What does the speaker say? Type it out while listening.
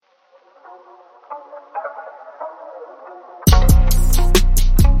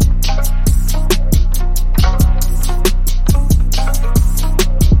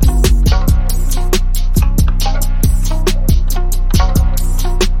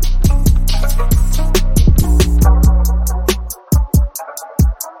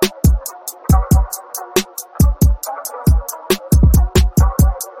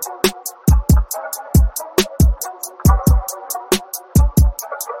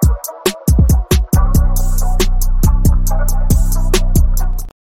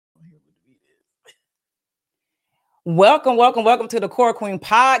Welcome to the Core Queen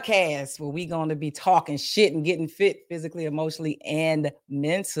podcast, where we're going to be talking shit and getting fit physically, emotionally, and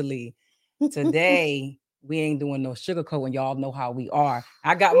mentally. Today, we ain't doing no sugarcoating. Y'all know how we are.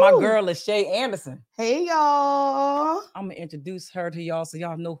 I got my girl, Lachey Anderson. Hey, y'all. I'm going to introduce her to y'all so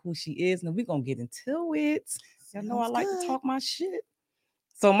y'all know who she is, and we're going to get into it. Y'all know I like to talk my shit.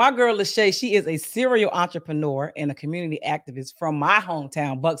 So my girl, Lachey, she is a serial entrepreneur and a community activist from my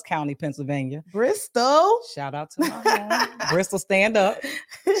hometown, Bucks County, Pennsylvania. Bristol. Shout out to my home. Bristol, stand up.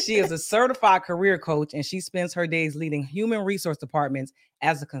 She is a certified career coach, and she spends her days leading human resource departments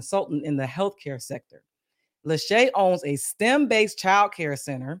as a consultant in the healthcare sector. Lachey owns a STEM-based childcare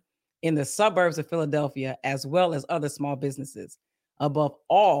center in the suburbs of Philadelphia, as well as other small businesses. Above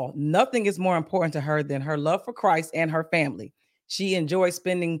all, nothing is more important to her than her love for Christ and her family. She enjoys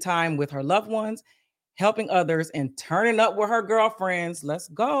spending time with her loved ones, helping others, and turning up with her girlfriends. Let's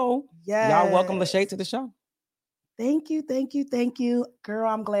go. Yes. Y'all welcome Lachey to the show. Thank you. Girl,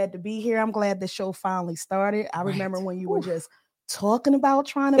 I'm glad to be here. I'm glad the show finally started. I remember when you were just talking about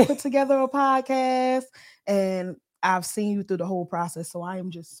trying to put together a podcast, and I've seen you through the whole process. So I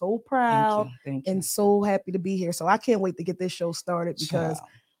am just so proud and so happy to be here. So I can't wait to get this show started because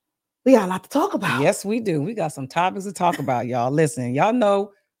we got a lot to talk about. Yes, we do. We got some topics to talk about, y'all. Listen, y'all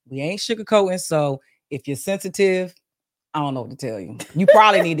know we ain't sugarcoating. So if you're sensitive, I don't know what to tell you. You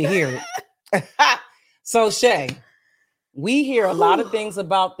probably need to hear it. So, Shay, we hear a lot of things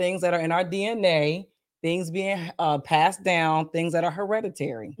about things that are in our DNA, things being passed down, things that are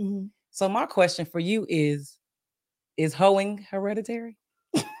hereditary. Mm-hmm. So my question for you is hoeing hereditary?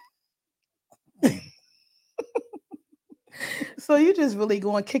 So you just really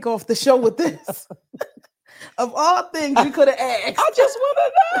going to kick off the show with this? Of all things you could have asked. I just want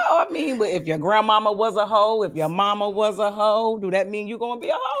to know. I mean, if your grandmama was a hoe, if your mama was a hoe, do that mean you're going to be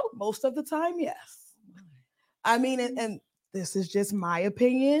a hoe? Most of the time, yes. I mean, and this is just my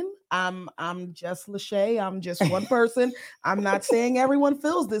opinion. I'm just Lachey. I'm just one person. I'm not saying everyone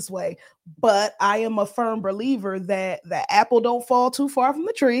feels this way, but I am a firm believer that the apple don't fall too far from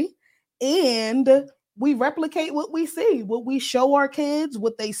the tree, and we replicate what we see, what we show our kids,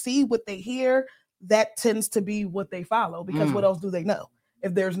 what they see, what they hear. That tends to be what they follow, because what else do they know?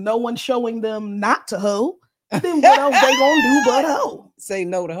 If there's no one showing them not to hoe, then what else they gonna do but hoe? Say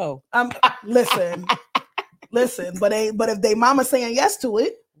no to hoe. Listen, but if they mama saying yes to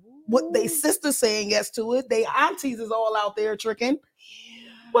it, what they sister saying yes to it, they aunties is all out there tricking.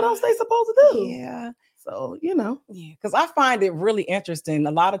 What else they supposed to do? Yeah. So, because I find it really interesting.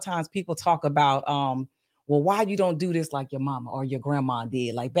 A lot of times people talk about, well, why you don't do this like your mama or your grandma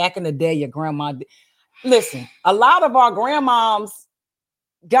did? Like back in the day, your grandma did. Listen, a lot of our grandmoms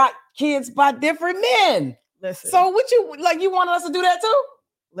got kids by different men. Listen. So you wanted us to do that too?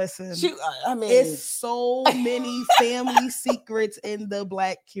 Listen, it's so many family secrets in the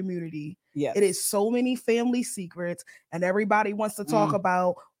Black community. Yeah, it is so many family secrets, and everybody wants to talk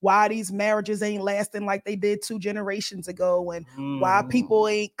about why these marriages ain't lasting like they did 2 generations ago, and why people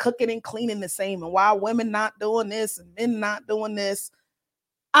ain't cooking and cleaning the same, and why women not doing this and men not doing this.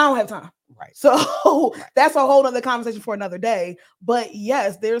 I don't have time. Right. So that's a whole other conversation for another day. But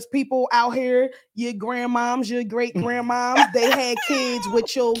yes, there's people out here, your grandmoms, your great grandmoms, they had kids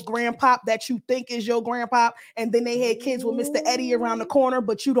with your grandpop that you think is your grandpop. And then they had kids with Mr. Eddie around the corner,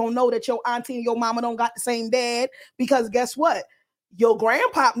 but you don't know that your auntie and your mama don't got the same dad. Because guess what? Your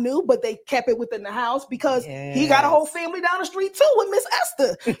grandpop knew, but they kept it within the house because he got a whole family down the street too with Miss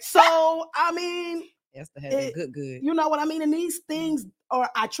Esther. So, I mean... Esther had a good. You know what I mean? And these things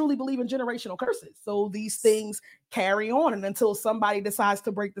I truly believe in generational curses. So these things carry on, and until somebody decides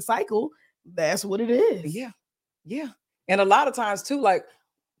to break the cycle, that's what it is. Yeah. And a lot of times too, like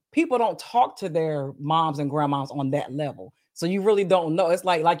people don't talk to their moms and grandmoms on that level. So you really don't know. It's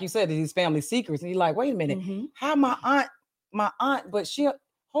like you said, these family secrets. And you're like, wait a minute, how my aunt, but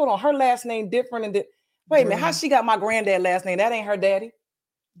hold on, her last name different. And wait a minute, how she got my granddad last name? That ain't her daddy.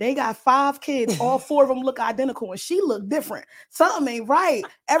 They got 5 kids. All 4 of them look identical, and she look different. Something ain't right.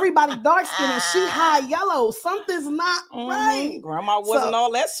 Everybody dark skinned, and she high yellow. Something's not right. Grandma wasn't all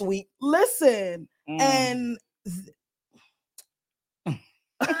that sweet. Listen, and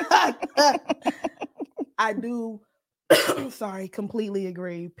I do. Completely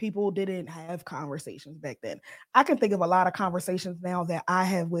agree. People didn't have conversations back then. I can think of a lot of conversations now that I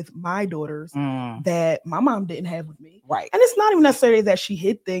have with my daughters that my mom didn't have with me. Right. And it's not even necessarily that she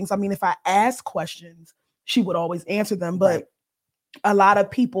hid things. I mean, if I asked questions, she would always answer them. But a lot of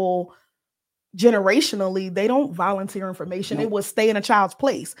people generationally, they don't volunteer information. It was stay in a child's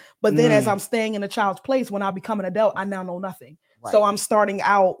place. But then as I'm staying in a child's place, when I become an adult, I now know nothing. Right. So I'm starting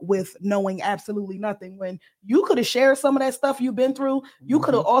out with knowing absolutely nothing. When you could have shared some of that stuff you've been through, you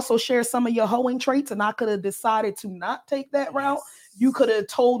could have also shared some of your hoeing traits, and I could have decided to not take that route. You could have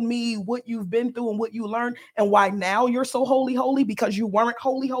told me what you've been through and what you learned and why now you're so holy because you weren't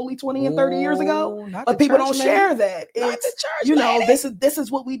holy 20 and 30 years ago. But people don't share that. It's, you know, this is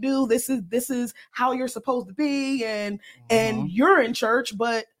what we do. This is how you're supposed to be. And you're in church,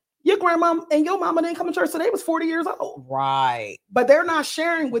 but your grandma and your mama didn't come to church till they was 40 years old. Right. But they're not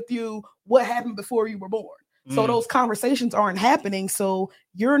sharing with you what happened before you were born. So those conversations aren't happening. So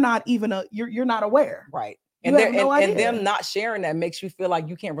you're not even you're not aware. Right. And them not sharing that makes you feel like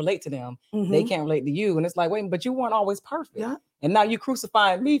you can't relate to them. They can't relate to you. And it's like, wait, but you weren't always perfect. Yeah. And now you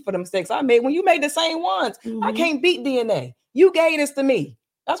crucifying me for the mistakes I made when you made the same ones. I can't beat DNA. You gave this to me.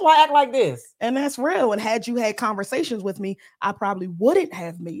 That's why I act like this. And that's real. And had you had conversations with me, I probably wouldn't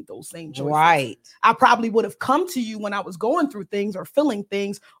have made those same choices. Right. I probably would have come to you when I was going through things or feeling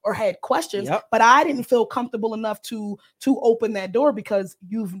things or had questions, but I didn't feel comfortable enough to open that door because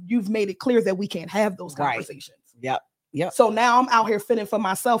you've made it clear that we can't have those conversations. Yep. Yep. So now I'm out here fending for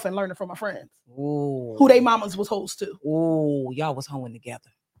myself and learning from my friends. Ooh. Who they mamas was hoes to. Ooh, y'all was hoeing together.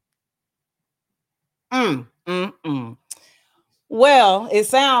 Well, it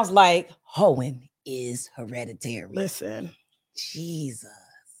sounds like hoeing is hereditary. Listen. Jesus.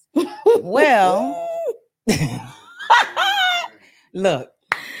 Well, look,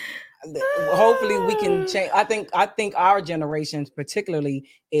 hopefully we can change. I think our generation particularly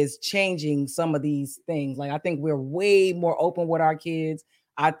is changing some of these things. Like, I think we're way more open with our kids.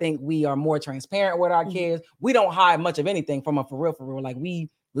 I think we are more transparent with our kids. We don't hide much of anything from them for real. Like, we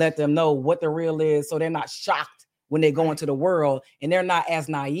let them know what the real is so they're not shocked when they go into the world, and they're not as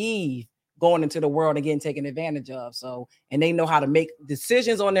naive going into the world and getting taken advantage of. So, and they know how to make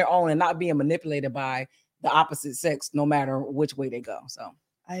decisions on their own and not being manipulated by the opposite sex, no matter which way they go. So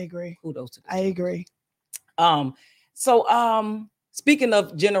I agree. Kudos to them. I agree. So speaking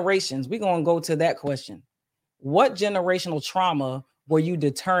of generations, we're going to go to that question. What generational trauma were you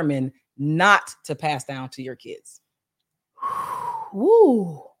determined not to pass down to your kids?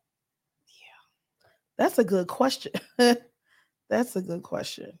 Ooh. That's a good question. That's a good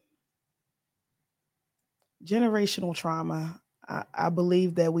question. Generational trauma. I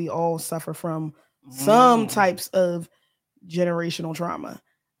believe that we all suffer from some types of generational trauma.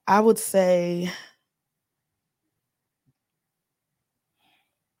 I would say,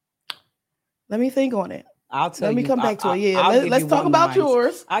 let me think on it. Let me come back to it. Yeah, let's talk about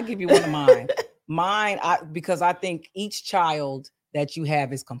yours. I'll give you one of mine. Because I think each child that you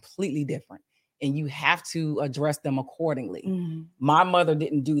have is completely different. And you have to address them accordingly. My mother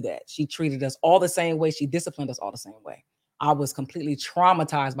didn't do that. She treated us all the same way. She disciplined us all the same way. I was completely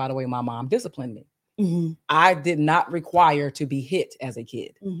traumatized by the way my mom disciplined me. I did not require to be hit as a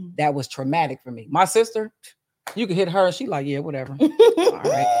kid. That was traumatic for me. My sister, you could hit her and she like, yeah, whatever. All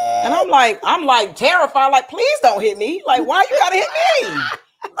right. And I'm like terrified, like, please don't hit me. Like, why you gotta hit me?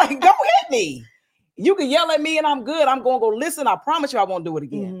 Like, don't hit me. You can yell at me and I'm good. I'm gonna go listen. I promise you I won't do it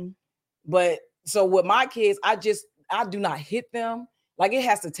again. But so with my kids, I do not hit them. Like, it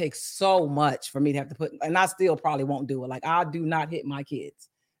has to take so much for me to have to put, and I still probably won't do it. Like, I do not hit my kids.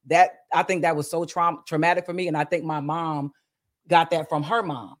 I think that was so traumatic for me. And I think my mom got that from her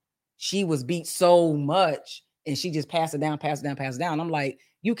mom. She was beat so much and she just passed it down. I'm like,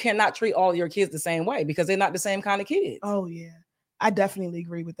 you cannot treat all your kids the same way because they're not the same kind of kids. Oh yeah. I definitely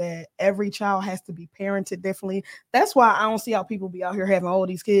agree with that. Every child has to be parented differently. That's why I don't see how people be out here having all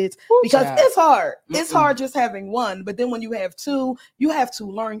these kids, because it's hard. It's hard just having one. But then when you have two, you have to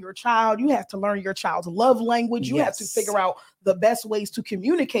learn your child. You have to learn your child's love language. You have to figure out the best ways to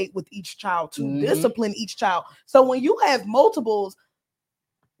communicate with each child, to discipline each child. So when you have multiples,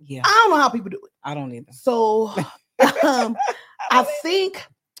 I don't know how people do it. I don't either. So I think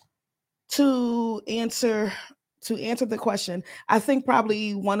to answer the question, I think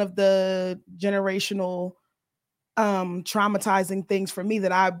probably one of the generational traumatizing things for me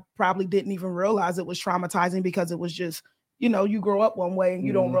that I probably didn't even realize it was traumatizing, because it was just, you grow up one way and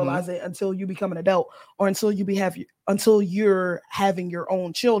you don't realize it until you become an adult, or until you're having your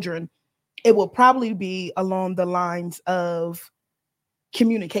own children. It will probably be along the lines of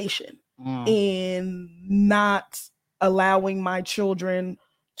communication and not allowing my children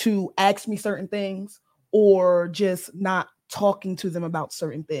to ask me certain things, or just not talking to them about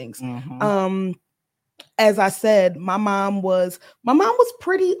certain things. as I said, my mom was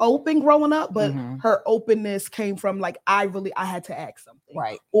pretty open growing up, but her openness came from like I had to ask something.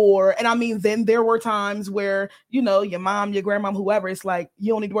 Right. And I mean, then there were times where, you know, your mom, your grandmom, whoever, it's like,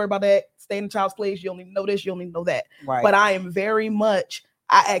 you don't need to worry about that. Stay in the child's place. You don't need to know this. You don't need to know that. Right. But I am very much,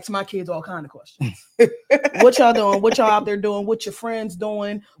 I ask my kids all kind of questions. What y'all doing? What y'all out there doing? What your friends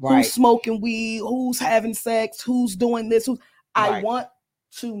doing? Right. Who's smoking weed? Who's having sex? Who's doing this? I want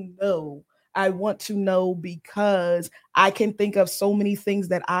to know. I want to know because I can think of so many things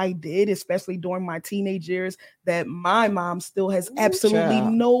that I did, especially during my teenage years, that my mom still has absolutely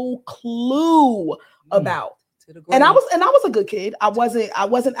no clue about. And I was a good kid. I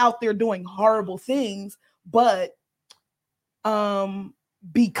wasn't out there doing horrible things, but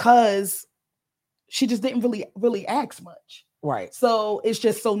because she just didn't really ask much. Right. So it's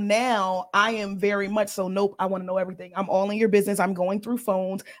just, so now I am very much so, nope, I want to know everything. I'm all in your business. I'm going through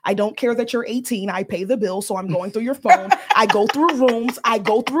phones. I don't care that you're 18. I pay the bill. So I'm going through your phone. I go through rooms. I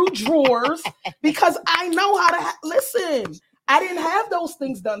go through drawers because I know how to listen. I didn't have those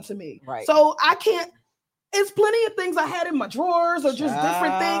things done to me. Right. So I can't. It's plenty of things I had in my drawers or just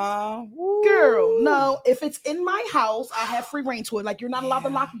different things. Woo. Girl, no. If it's in my house, I have free reign to it. Like, you're not allowed to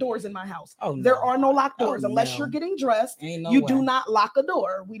lock doors in my house. Oh, no. There are no locked doors unless you're getting dressed. You do not lock a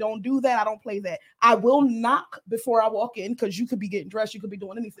door. We don't do that. I don't play that. I will knock before I walk in because you could be getting dressed. You could be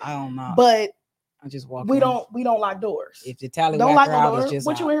doing anything. I don't know. But I just walk. We don't lock doors. If the tally don't lock the door, door.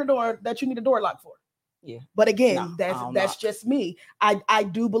 What you in your door that you need a door lock for? Yeah. But again, that's just me. I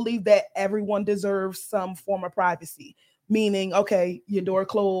do believe that everyone deserves some form of privacy. Meaning, okay, your door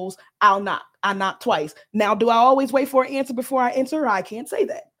closed, I'll knock. I knock twice. Now, do I always wait for an answer before I enter? I can't say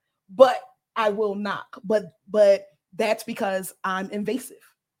that. But I will knock. But that's because I'm invasive.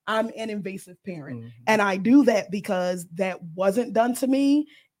 I'm an invasive parent. And I do that because that wasn't done to me.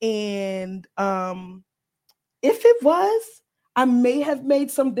 And if it was, I may have made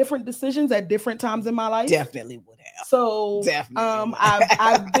some different decisions at different times in my life. Definitely would have. So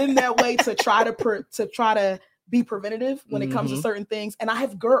I've been that way to try to be preventative when it comes to certain things. And I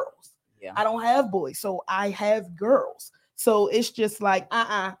have girls. Yeah. I don't have boys, so I have girls. So it's just like,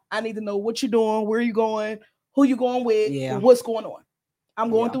 I need to know what you're doing, where you going, who you going with, what's going on. I'm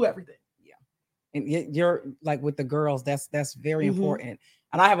going through everything. Yeah. And you're like with the girls, that's very important.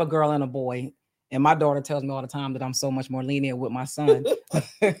 And I have a girl and a boy. And my daughter tells me all the time that I'm so much more lenient with my son.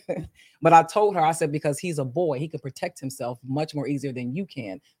 But I told her, I said, because he's a boy, he can protect himself much more easier than you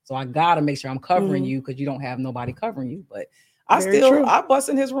can. So I got to make sure I'm covering you because you don't have nobody covering you. But I bust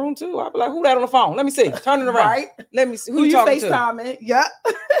in his room too. I'll be like, who that on the phone? Let me see. Turn it around. Right. Let me see. Who you FaceTiming? Yeah.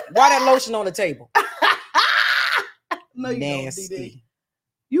 Why that lotion on the table? No, you Nasty. don't, DD.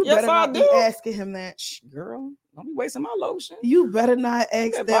 You better not be asking him that. Shh, girl, don't be wasting my lotion. You better not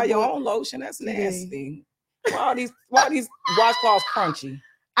ask that. Buy your own lotion. That's nasty. Why are these washcloths crunchy?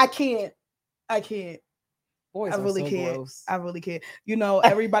 I can't. Boys I really so can't. Gross. I really can't. You know,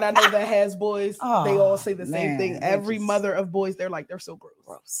 everybody I know that has boys, they all say the same thing. Every mother of boys, they're like, they're so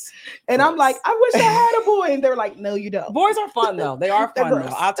gross. And gross. I'm like, I wish I had a boy. And they're like, no, you don't. Boys are fun though. They are fun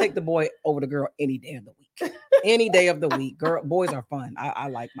though. I'll take the boy over the girl any day of the week. Any day of the week. Boys are fun. I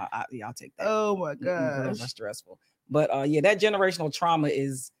like I'll take that. Oh my God. Girls are stressful. But that generational trauma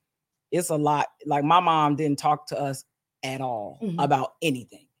it's a lot. Like my mom didn't talk to us at all about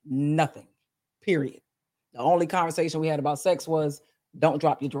anything. Nothing. Period. The only conversation we had about sex was, don't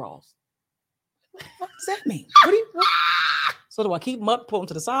drop your drawers. What does that mean? So do I keep them up, pull them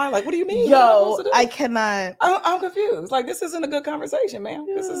to the side? Like, what do you mean? Yo, I cannot. I'm confused. Like, this isn't a good conversation, man.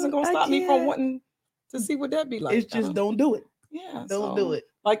 This isn't going to stop me from wanting to see what that be like. It's just don't do it. Yeah. Don't do it.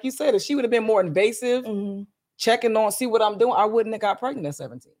 Like you said, if she would have been more invasive, checking on, see what I'm doing, I wouldn't have got pregnant at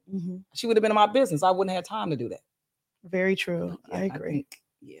 17. She would have been in my business. I wouldn't have time to do that. Very true. I agree.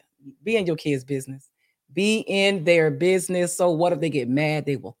 Be in your kids' business. Be in their business. So what if they get mad?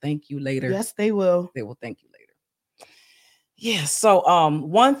 They will thank you later. Yes, they will. They will thank you later. Yeah. So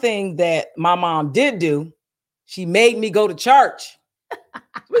one thing that my mom did do, she made me go to church.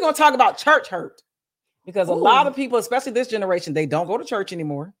 We're gonna talk about church hurt. Because a lot of people, especially this generation, they don't go to church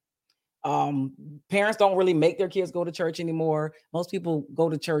anymore. Parents don't really make their kids go to church anymore. Most people go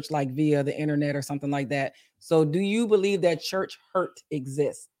to church like via the internet or something like that. So do you believe that church hurt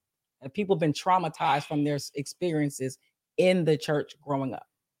exists? Have people been traumatized from their experiences in the church growing up?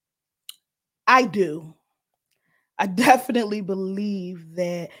 I do. I definitely believe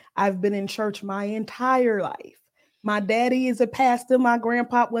that I've been in church my entire life. My daddy is a pastor. My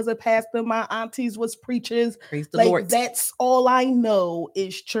grandpa was a pastor. My aunties was preachers. Praise the Like, Lord. that's all I know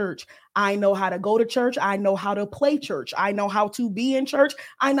is church. I know how to go to church. I know how to play church. I know how to be in church.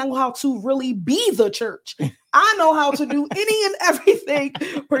 I know how to really be the church. I know how to do any and everything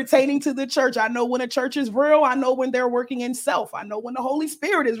pertaining to the church. I know when a church is real. I know when they're working in self. I know when the Holy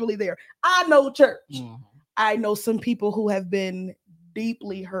Spirit is really there. I know church. Mhm. I know some people who have been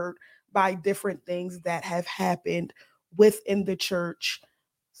deeply hurt by different things that have happened within the church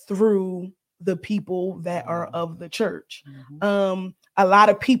through the people that are of the church. A lot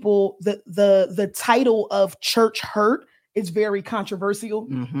of people, the title of church hurt is very controversial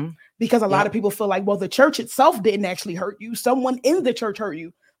because a lot of people feel like, well, the church itself didn't actually hurt you. Someone in the church hurt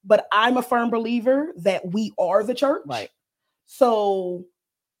you. But I'm a firm believer that we are the church. Right. So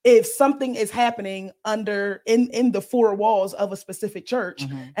if something is happening under in the four walls of a specific church,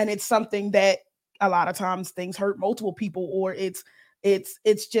 and it's something that a lot of times things hurt multiple people, or it's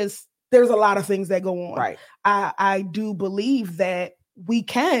just, there's a lot of things that go on. Right. I do believe that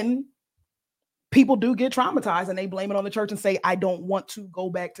people do get traumatized and they blame it on the church and say, I don't want to go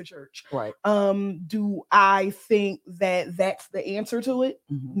back to church. Right. Do I think that that's the answer to it?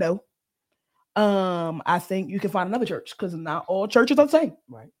 No. I think you can find another church, because not all churches are the same.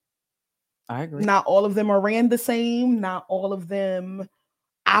 Right. I agree. Not all of them are ran the same. Not all of them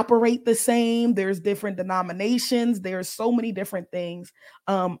operate the same. There's different denominations. There's so many different things.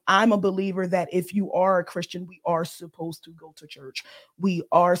 I'm a believer that if you are a Christian, we are supposed to go to church. We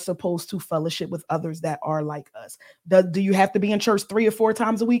are supposed to fellowship with others that are like us. Do you have to be in church 3 or 4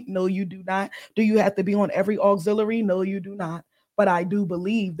 times a week? No, you do not. Do you have to be on every auxiliary? No, you do not. But I do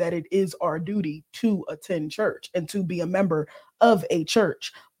believe that it is our duty to attend church and to be a member of a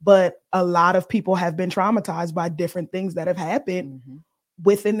church. But a lot of people have been traumatized by different things that have happened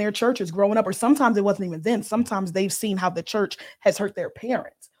within their churches growing up, or sometimes it wasn't even then. Sometimes they've seen how the church has hurt their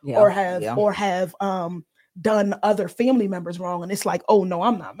parents or have done other family members wrong. And it's like, oh no,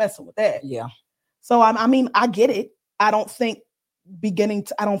 I'm not messing with that. Yeah. So I mean, I get it. I don't think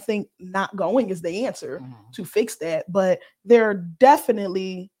not going is the answer to fix that, but there are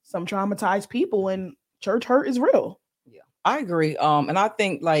definitely some traumatized people, and church hurt is real. Yeah, I agree. And I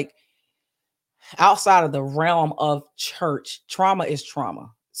think, like, outside of the realm of church, trauma is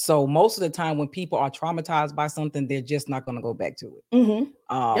trauma. So most of the time when people are traumatized by something, they're just not going to go back to it.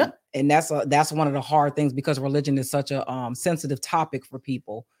 And that's one of the hard things, because religion is such a sensitive topic for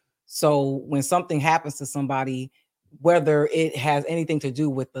people. So when something happens to somebody, whether it has anything to do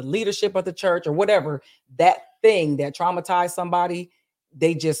with the leadership of the church or whatever, that thing that traumatized somebody,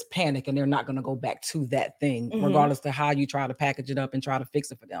 they just panic and they're not going to go back to that thing, regardless of how you try to package it up and try to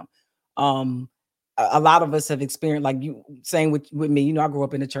fix it for them. A lot of us have experienced, like you saying with me, you know, I grew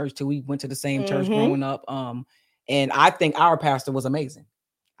up in the church too. We went to the same church growing up. And I think our pastor was amazing.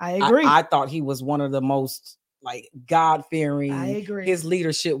 I agree. I thought he was one of the most, like, God-fearing. I agree. His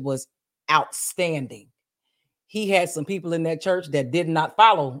leadership was outstanding. He had some people in that church that did not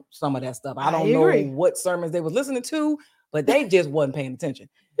follow some of that stuff. I don't know what sermons they was listening to, but they just wasn't paying attention.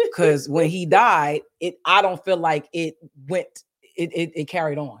 Because when he died, I don't feel like it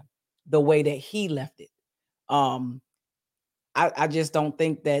carried on the way that he left it. I just don't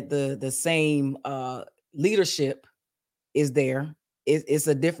think that the same leadership is there. It's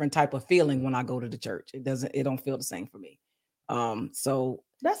a different type of feeling when I go to the church. It don't feel the same for me. So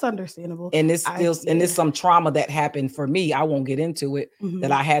that's understandable. And it's some trauma that happened for me. I won't get into it,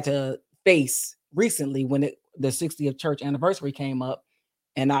 that I had to face recently when the 60th church anniversary came up,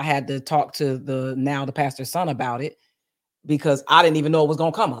 and I had to talk to the pastor's son about it, because I didn't even know it was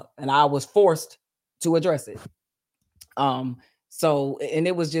going to come up, and I was forced to address it. So, and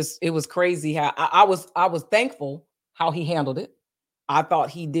it was crazy how I was thankful how he handled it. I thought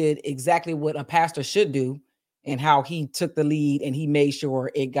he did exactly what a pastor should do, and how he took the lead and he made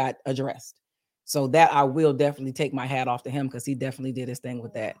sure it got addressed. So that I will definitely take my hat off to him, because he definitely did his thing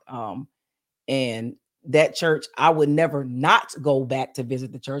with that. And that church, I would never not go back to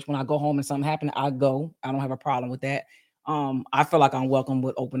visit the church. When I go home and something happened, I go. I don't have a problem with that. I feel like I'm welcome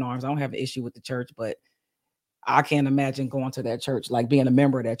with open arms. I don't have an issue with the church, but I can't imagine going to that church, like being a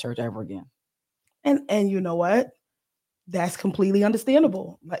member of that church ever again. And you know what? That's completely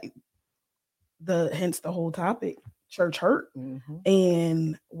understandable. Like, hence the whole topic, church hurt,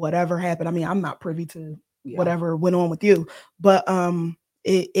 and whatever happened. I mean, I'm not privy to whatever went on with you, but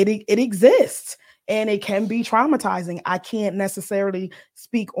it exists, and it can be traumatizing. I can't necessarily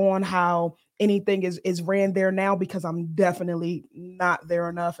speak on how anything is ran there now, because I'm definitely not there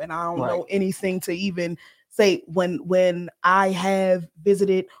enough, and I don't know anything to even say. When I have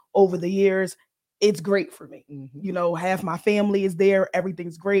visited over the years, it's great for me. Mm-hmm. You know, half my family is there.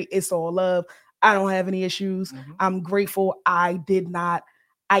 Everything's great. It's all love. I don't have any issues. Mm-hmm. I'm grateful. I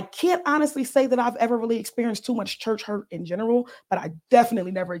can't honestly say that I've ever really experienced too much church hurt in general, but I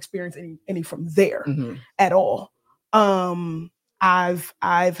definitely never experienced any from there Mm-hmm. at all. I've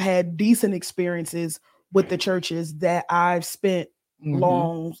had decent experiences with the churches that I've spent Mm-hmm.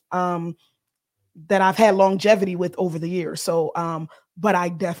 long that I've had longevity with over the years. So but I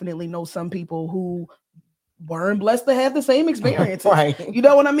definitely know some people who weren't blessed to have the same experiences. Right. You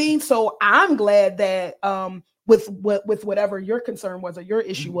know what I mean? So I'm glad that with whatever your concern was or your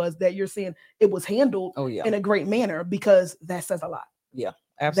issue was, that you're saying it was handled in a great manner, because that says a lot. Yeah,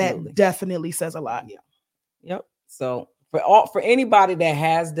 absolutely. That definitely says a lot. Yeah. Yep. So for anybody that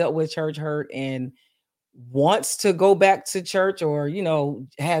has dealt with church hurt and wants to go back to church, or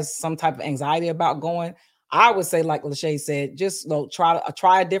has some type of anxiety about going, I would say, like Lachey said, just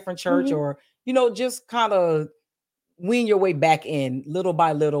try a different church, Mhm. or just kind of wean your way back in little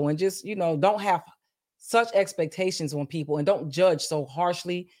by little, and just don't have such expectations on people, and don't judge so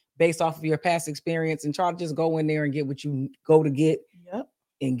harshly based off of your past experience, and try to just go in there and get what you go to get. Yep.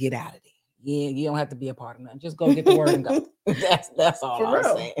 And get out of there. Yeah, you don't have to be a part of nothing. Just go get the word and go. That's all I'm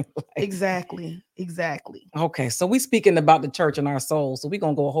saying. Exactly. Okay, so we speaking about the church and our soul. So we're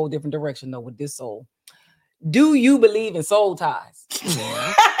gonna go a whole different direction though with this soul. Do you believe in soul ties?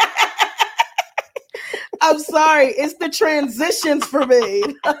 I'm sorry, it's the transitions for me.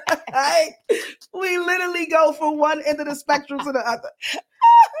 We literally go from one end of the spectrum to the other.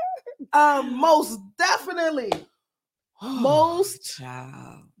 Most definitely. Most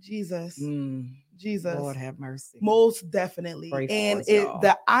child. Jesus. Jesus. Lord have mercy. Most definitely. And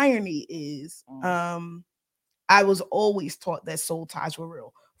the irony is, I was always taught that soul ties were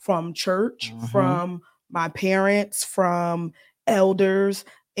real from church, from my parents, from elders.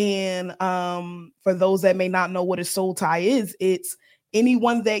 And for those that may not know what a soul tie is, it's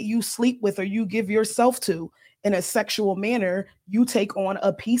anyone that you sleep with or you give yourself to in a sexual manner. You take on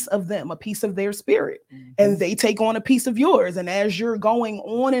a piece of them, a piece of their spirit, and they take on a piece of yours. And as you're going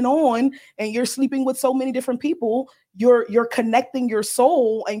on and you're sleeping with so many different people, you're connecting your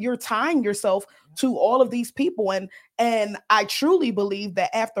soul and you're tying yourself to all of these people. And I truly believe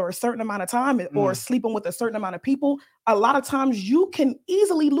that after a certain amount of time or sleeping with a certain amount of people, a lot of times you can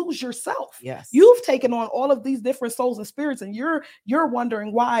easily lose yourself. Yes. You've taken on all of these different souls and spirits, and you're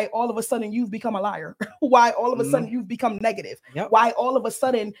wondering why all of a sudden you've become a liar, why all of a sudden you've become negative, why all of a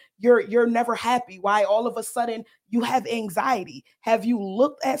sudden you're never happy, why all of a sudden you have anxiety. Have you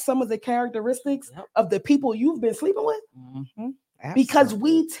looked at some of the characteristics of the people you've been sleeping with? Because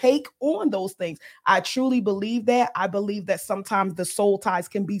we take on those things. I truly believe that. I believe that sometimes the soul ties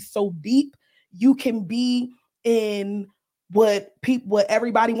can be so deep. You can be in what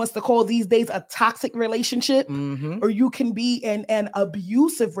everybody wants to call these days a toxic relationship, or you can be in an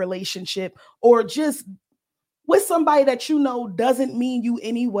abusive relationship, or just with somebody that doesn't mean you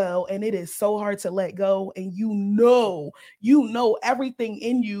any well, and it is so hard to let go. And everything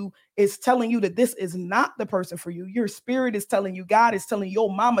in you is telling you that this is not the person for you. Your spirit is telling you, God is telling you,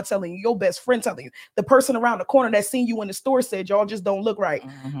 your mama telling you, your best friend telling you, the person around the corner that seen you in the store said y'all just don't look right.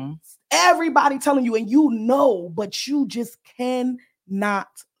 Everybody telling you, and but you just cannot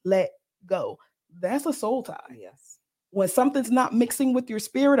let go. That's a soul tie. Yes. When something's not mixing with your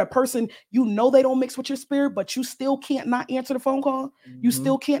spirit, a person, they don't mix with your spirit, but you still can't not answer the phone call. You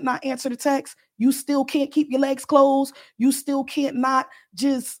still can't not answer the text. You still can't keep your legs closed. You still can't not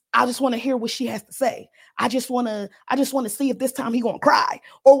I just want to hear what she has to say. I just want to see if this time he gonna cry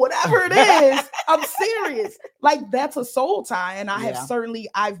or whatever it is. I'm serious. Like, that's a soul tie. And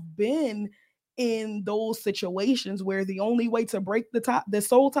I've been in those situations where the only way to break the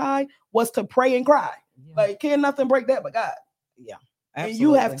soul tie was to pray and cry. Like, can't nothing break that but God. Yeah, absolutely. And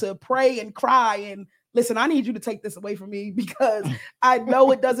you have to pray and cry and listen, I need you to take this away from me, because I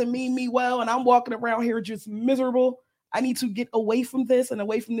know it doesn't mean me well, and I'm walking around here just miserable. I need to get away from this and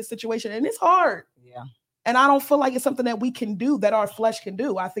away from this situation. And it's hard. Yeah. And I don't feel like it's something that we can do, that our flesh can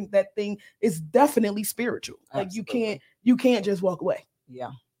do. I think that thing is definitely spiritual. Absolutely. Like, you can't just walk away.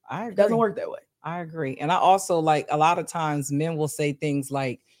 Yeah, I agree. It doesn't work that way. I agree. And I also, like, a lot of times men will say things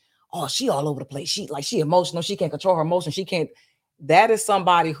like, oh, she all over the place. She emotional. She can't control her emotions. She can't. That is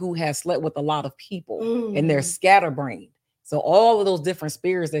somebody who has slept with a lot of people and they're scatterbrained. So all of those different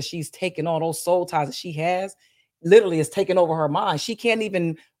spirits that she's taken on, those soul ties that she has, literally is taking over her mind. She can't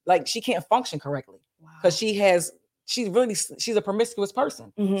even, she can't function correctly because she's a promiscuous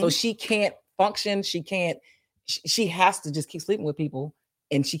person. So she can't function. She has to just keep sleeping with people,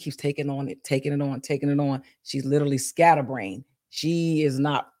 and she keeps taking it on. She's literally scatterbrained. She is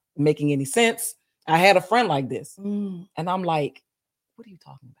not making any sense. I had a friend like this. And I'm like, what are you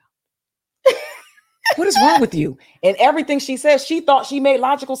talking about? What is wrong with you? And everything she says, she thought she made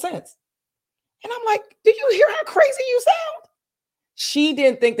logical sense. And I'm like, do you hear how crazy you sound? She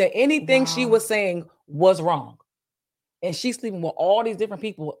didn't think that anything she was saying was wrong. And she's sleeping with all these different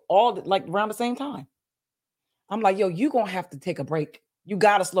people, all like around the same time. I'm like, yo, you're going to have to take a break. You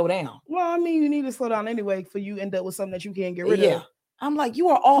got to slow down. Well, I mean, you need to slow down anyway for you end up with something that you can't get rid of. I'm like, you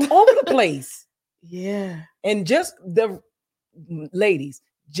are all over the place. Yeah. And just the ladies,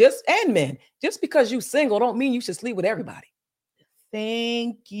 and men, just because you single don't mean you should sleep with everybody.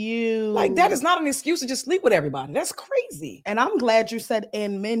 Thank you. Like, that is not an excuse to just sleep with everybody. That's crazy. And I'm glad you said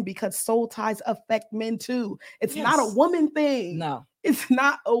and men, because soul ties affect men too. It's not a woman thing. No. It's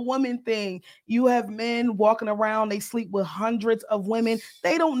not a woman thing. You have men walking around, they sleep with hundreds of women.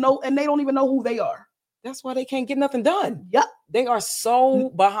 They don't know, and they don't even know who they are. That's why they can't get nothing done. Yep. They are so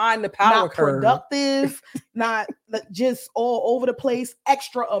behind the power curve. Not productive, not just all over the place,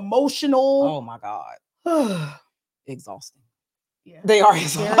 extra emotional. Oh my God. Exhausting. Yeah. They are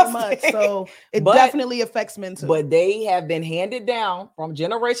exhausting. Very much. So it definitely affects men too. But they have been handed down from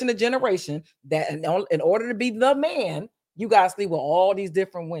generation to generation that in order to be the man, you got to sleep with all these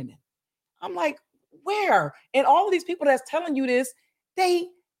different women. I'm like, where? And all of these people that's telling you this, they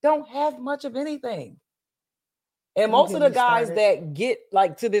don't have much of anything. And most of the guys that get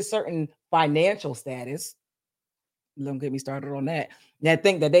like to this certain financial status, don't get me started on that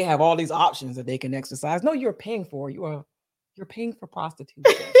think that they have all these options that they can exercise. No, you're paying for. You're paying for prostitution.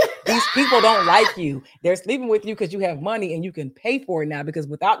 These people don't like you. They're sleeping with you because you have money and you can pay for it now, because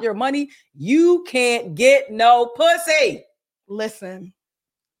without your money, you can't get no pussy. Listen,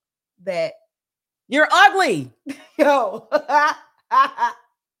 that you're ugly. Yo.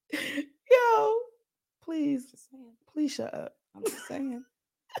 Yo. Please shut up. I'm just saying.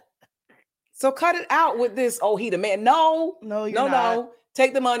 So cut it out with this. Oh, he the man. No, you're not. No.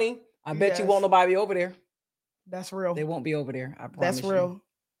 Take the money. I bet you won't nobody be over there. That's real. They won't be over there. I promise. That's real.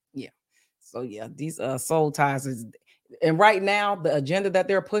 You. Yeah. So yeah, these soul ties is, and right now the agenda that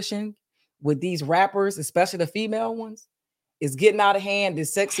they're pushing with these rappers, especially the female ones, is getting out of hand.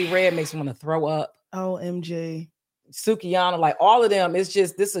 This Sexy Red makes me want to throw up. OMG. Sukiyana, like all of them, it's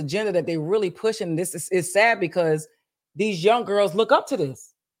just this agenda that they really pushing. This is sad because these young girls look up to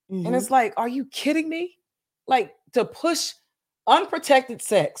this. Mm-hmm. And it's like, are you kidding me? Like, to push unprotected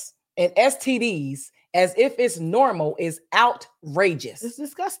sex and STDs as if it's normal is outrageous. It's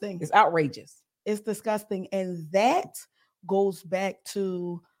disgusting. It's outrageous. It's disgusting. And that goes back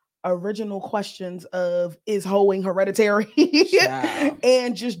to original questions of, is Hoeing hereditary?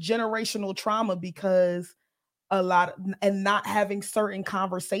 And just generational trauma, because and not having certain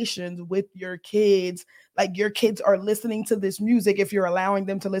conversations with your kids. Like, your kids are listening to this music, if you're allowing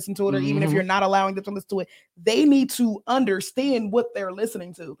them to listen to it, or even if you're not allowing them to listen to it, they need to understand what they're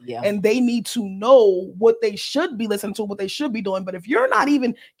listening to. Yeah. And they need to know what they should be listening to, what they should be doing. But if you're not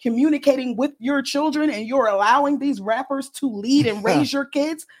even communicating with your children and you're allowing these rappers to lead and raise your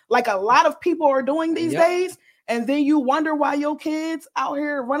kids, like a lot of people are doing these days, and then you wonder why your kids out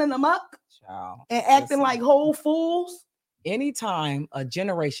here running amok and acting like whole fools. Anytime a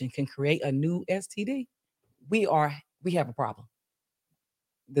generation can create a new STD, we have a problem.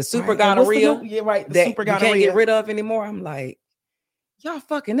 The super gonorrhea, the super gonorrhea you can't get rid of anymore. I'm like, y'all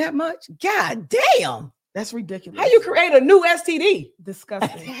fucking that much? God damn, that's ridiculous. How you create a new STD?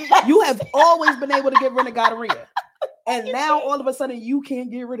 Disgusting. You have always been able to get rid of gonorrhea, and now all of a sudden you can't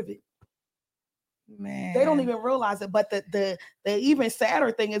get rid of it. Man, they don't even realize it. But the even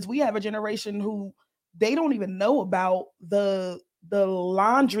sadder thing is, we have a generation who they don't even know about the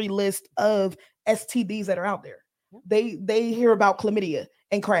laundry list of STDs that are out there. They hear about chlamydia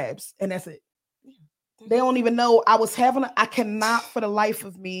and crabs, and that's it. They don't even know. I cannot for the life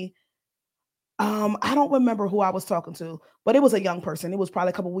of me. I don't remember who I was talking to, but it was a young person. It was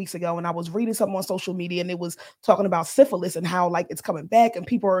probably a couple weeks ago, and I was reading something on social media, and it was talking about syphilis and how like it's coming back, and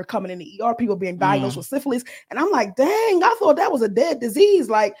people are coming in the ER, people being diagnosed with syphilis, and I'm like, dang, I thought that was a dead disease,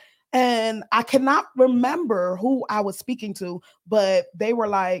 like. And I cannot remember who I was speaking to, but they were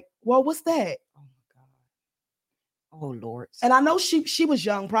like, well, what's that? Oh my God. Oh Lord. And I know she was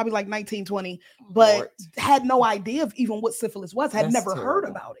young, probably like 19, 20, but had no idea of even what syphilis was, had never heard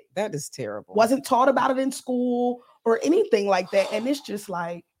about it. That is terrible. Wasn't taught about it in school or anything like that. And it's just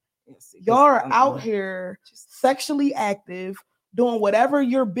like, y'all are out here sexually active, doing whatever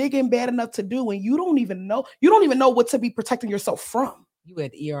you're big and bad enough to do, and you don't even know what to be protecting yourself from. You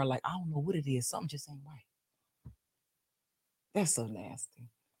at the ER like, I don't know what it is. Something just ain't right. That's so nasty.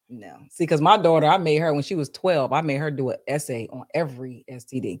 No. See, because my daughter, I made her when she was 12, I made her do an essay on every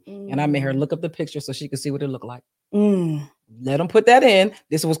STD. And I made her look up the picture so she could see what it looked like. Let them put that in.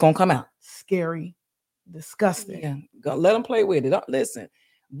 This is what's going to come out. Scary. Disgusting. Yeah. Go, let them play with it. Listen,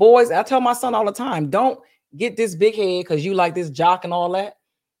 boys, I tell my son all the time, don't get this big head because you like this jock and all that.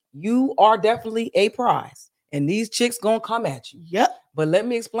 You are definitely a prize. And these chicks going to come at you. Yep. But let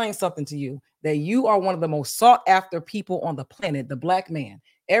me explain something to you, that you are one of the most sought after people on the planet, the black man.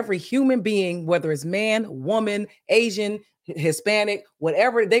 Every human being, whether it's man, woman, Asian, Hispanic,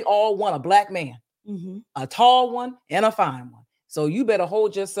 whatever, they all want a black man, a tall one and a fine one. So you better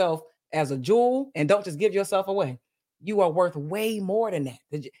hold yourself as a jewel and don't just give yourself away. You are worth way more than that.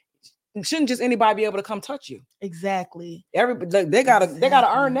 Shouldn't just anybody be able to come touch you? Exactly. Everybody, they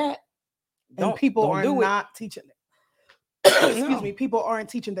gotta earn that. And people are not teaching it. Excuse me. People aren't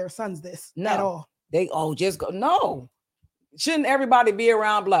teaching their sons this at all. They just go. No. Shouldn't everybody be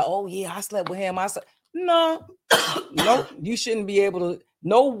around like, oh yeah, I slept with him. No, no, you shouldn't be able to.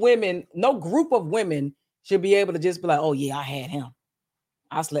 No women, no group of women should be able to just be like, oh yeah, I had him.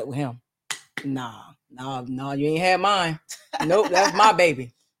 I slept with him. Nah, you ain't had mine. Nope, that's my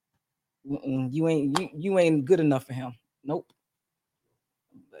baby. You ain't good enough for him. Nope.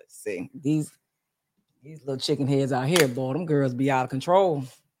 Let's see. These little chicken heads out here, boy, them girls be out of control.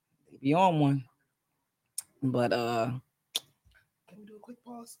 They be on one. But can we do a quick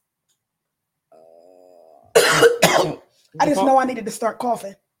pause? I just know I needed to start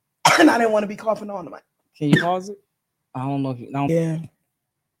coughing. And I didn't want to be coughing on the mic. Can you pause it? I don't know if you Yeah.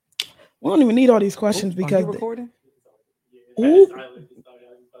 We don't even need all these questions because are you recording?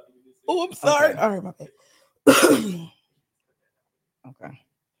 Oh, I'm sorry. Okay. All right, my bad. Okay.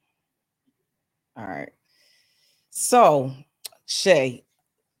 All right. So, Shay,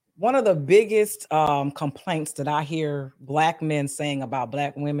 one of the biggest complaints that I hear black men saying about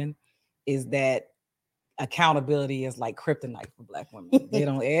black women is that accountability is like kryptonite for black women. They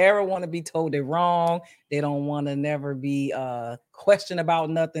don't ever want to be told they're wrong. They don't want to never be questioned about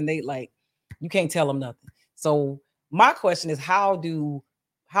nothing. They like, you can't tell them nothing. So my question is, how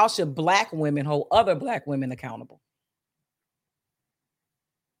should black women hold other black women accountable?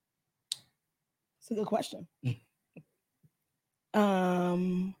 It's a good question.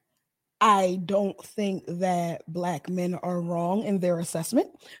 I don't think that black men are wrong in their assessment.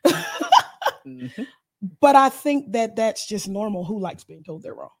 But I think that that's just normal. Who likes being told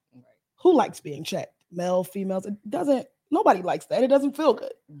they're wrong? Right. Who likes being checked? Male, females, nobody likes that. It doesn't feel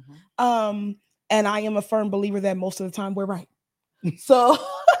good. And I am a firm believer that most of the time we're right. So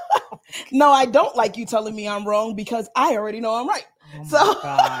no, I don't like you telling me I'm wrong because I already know I'm right. Oh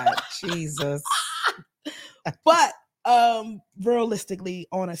my God, Jesus. But realistically,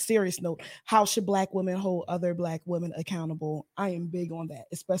 on a serious note, how should black women hold other black women accountable? I am big on that,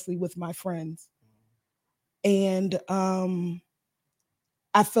 especially with my friends. And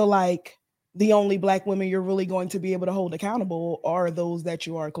I feel like the only black women you're really going to be able to hold accountable are those that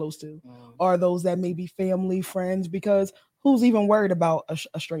you are close to, are those that may be family, friends, because who's even worried about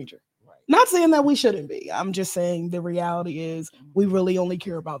a stranger? Right. Not saying that we shouldn't be. I'm just saying the reality is we really only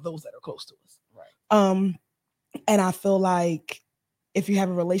care about those that are close to us. Right. And I feel like if you have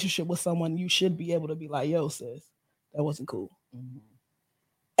a relationship with someone, you should be able to be like, yo, sis, that wasn't cool.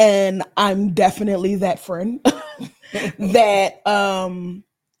 And I'm definitely that friend that I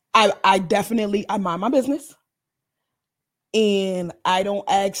mind my business and I don't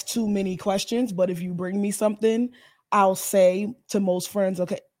ask too many questions. But if you bring me something, I'll say to most friends,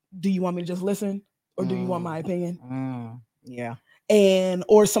 okay, do you want me to just listen or do you want my opinion? Yeah. And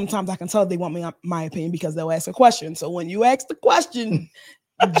or sometimes I can tell they want my opinion because they'll ask a question. So when you ask the question,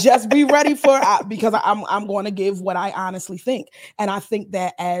 just be ready for it because I'm going to give what I honestly think. And I think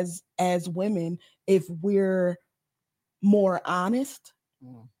that as women, if we're more honest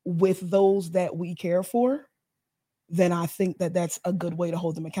with those that we care for, then I think that that's a good way to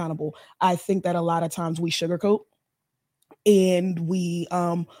hold them accountable. I think that a lot of times we sugarcoat and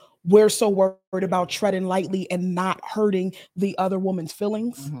we're so worried about treading lightly and not hurting the other woman's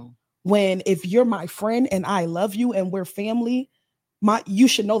feelings. When if you're my friend and I love you and we're family, you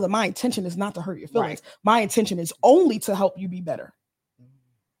should know that my intention is not to hurt your feelings. Right. My intention is only to help you be better.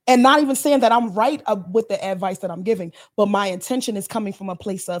 And not even saying that I'm right with the advice that I'm giving, but my intention is coming from a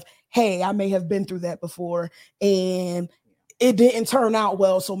place of, hey, I may have been through that before and it didn't turn out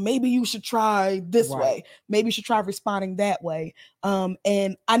well. So maybe you should try this way. Maybe you should try responding that way.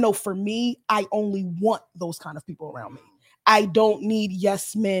 And I know for me, I only want those kind of people around me. I don't need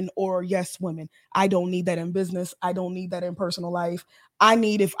yes men or yes women. I don't need that in business. I don't need that in personal life. I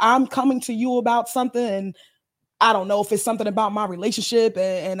need, if I'm coming to you about something and I don't know if it's something about my relationship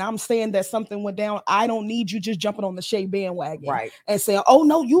and I'm saying that something went down. I don't need you just jumping on the Shay bandwagon and saying, oh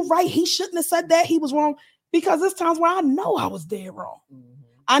no, you're right. He shouldn't have said that. He was wrong. Because there's times where I know I was dead wrong.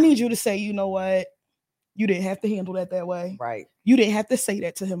 I need you to say, you know what? You didn't have to handle that way. Right. You didn't have to say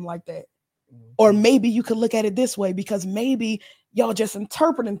that to him like that. Or maybe you could look at it this way, because maybe y'all just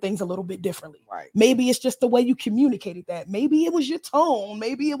interpreting things a little bit differently. Right. Maybe it's just the way you communicated that. Maybe it was your tone.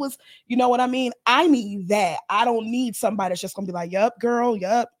 Maybe it was, you know what I mean? I need that. I don't need somebody that's just gonna be like, yup, girl,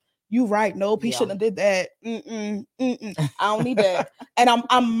 yup, you right. Nope, he shouldn't have did that. I don't need that. And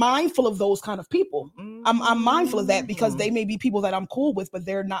I'm mindful of those kind of people. I'm mindful of that because they may be people that I'm cool with, but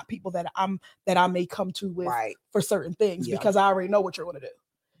they're not people that I may come to with for certain things because I already know what you're gonna do.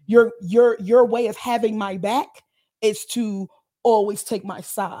 Your way of having my back is to always take my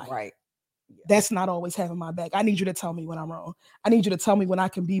side. Right. Yeah. That's not always having my back. I need you to tell me when I'm wrong. I need you to tell me when I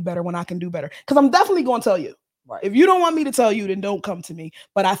can be better, when I can do better. Because I'm definitely going to tell you. Right. If you don't want me to tell you, then don't come to me.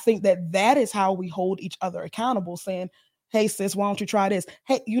 But I think that is how we hold each other accountable, saying, hey, sis, why don't you try this?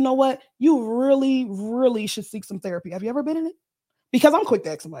 Hey, you know what? You really, really should seek some therapy. Have you ever been in it? Because I'm quick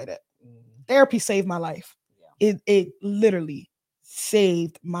to ask somebody that. Therapy saved my life. Yeah. It literally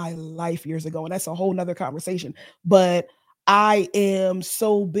saved my life years ago. And that's a whole nother conversation. But I am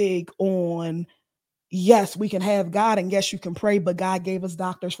so big on, yes, we can have God and yes, you can pray, but God gave us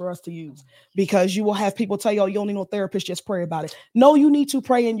doctors for us to use, because you will have people tell you, oh, you don't need no therapist, just pray about it. No, you need to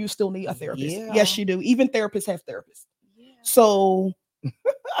pray and you still need a therapist. Yeah. Yes, you do. Even therapists have therapists. Yeah. So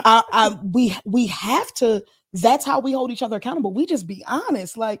we have to, that's how we hold each other accountable. We just be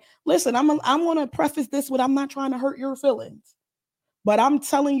honest. Like, listen, I'm going to preface this with, I'm not trying to hurt your feelings, but I'm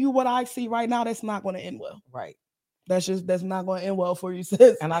telling you what I see right now. That's not going to end well. Right. That's not going to end well for you,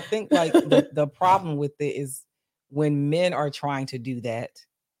 sis. And I think like the problem with it is when men are trying to do that,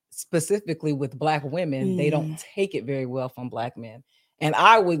 specifically with Black women, they don't take it very well from Black men. And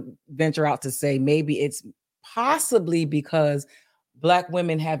I would venture out to say maybe it's possibly because Black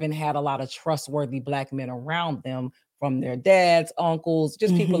women haven't had a lot of trustworthy Black men around them, from their dads, uncles,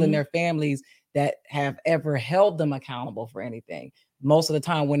 just people in their families that have ever held them accountable for anything. Most of the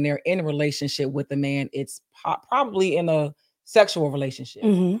time when they're in a relationship with a man, it's probably in a sexual relationship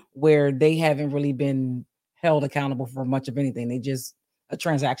where they haven't really been held accountable for much of anything. They just a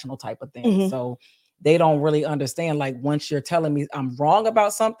transactional type of thing. So they don't really understand, like, once you're telling me I'm wrong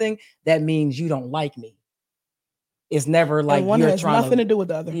about something, that means you don't like me. It's never like, and one has nothing to do with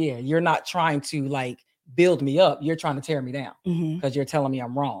the other. Yeah, you're not trying to like build me up. You're trying to tear me down because you're telling me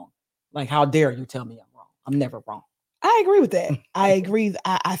I'm wrong. Like, how dare you tell me I'm wrong? I'm never wrong. I agree with that. I agree.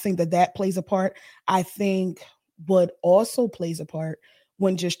 I think that plays a part. I think what also plays a part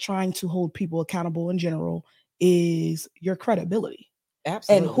when just trying to hold people accountable in general is your credibility.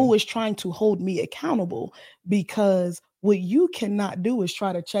 Absolutely. And who is trying to hold me accountable, because what you cannot do is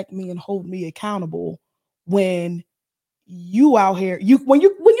try to check me and hold me accountable when you out here, when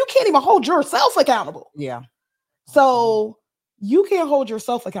you can't even hold yourself accountable. Yeah. So you can't hold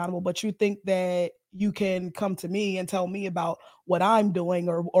yourself accountable, but you think that you can come to me and tell me about what I'm doing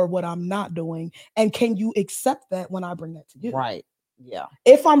or what I'm not doing. And can you accept that when I bring that to you? Right. Yeah.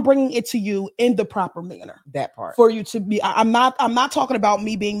 If I'm bringing it to you in the proper manner, that part for you to be, I'm not talking about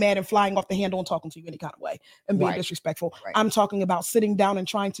me being mad and flying off the handle and talking to you any kind of way and being disrespectful. Right. I'm talking about sitting down and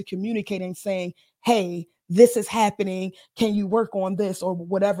trying to communicate and saying, hey, this is happening. Can you work on this, or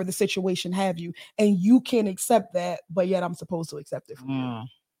whatever the situation have you? And you can accept that, but yet I'm supposed to accept it from you.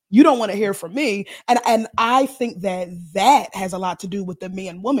 You don't want to hear from me. And I think that has a lot to do with the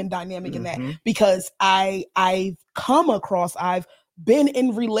man-woman dynamic in that, because I've been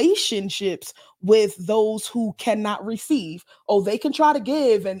in relationships with those who cannot receive. Oh, they can try to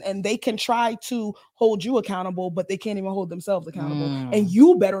give and they can try to hold you accountable, but they can't even hold themselves accountable. And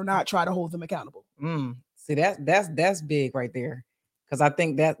you better not try to hold them accountable. See, that's big right there. Because I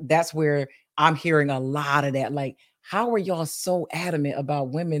think that's where I'm hearing a lot of that. Like, how are y'all so adamant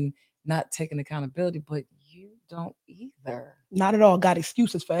about women not taking accountability, but you don't either? Not at all. Got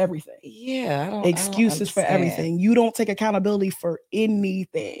excuses for everything. Yeah, excuses for everything. You don't take accountability for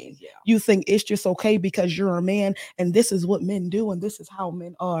anything. Yeah. You think it's just okay because you're a man and this is what men do and this is how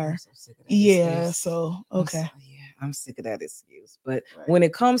men are. So sick of that excuse. So okay. I'm sick of that excuse. But when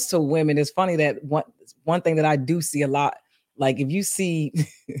it comes to women, it's funny that one thing that I do see a lot, like if you see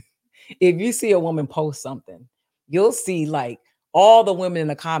a woman post something, you'll see like all the women in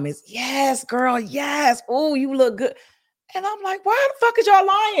the comments, yes, girl, yes. Oh, you look good. And I'm like, why the fuck is y'all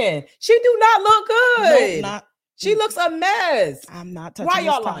lying? She do not look good. No, she looks a mess. I'm not touching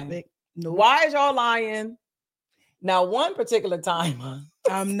this topic. Nope. Why is y'all lying? Now, one particular time,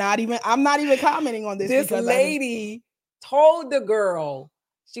 I'm not even commenting on this. This because lady told the girl,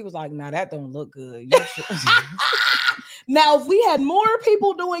 she was like, "Nah, that don't look good." Now, if we had more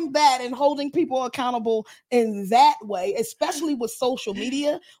people doing that and holding people accountable in that way, especially with social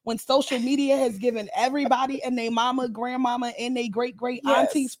media, when social media has given everybody and their mama, grandmama, and their great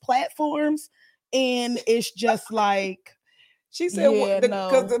aunties platforms, and it's just like, she said,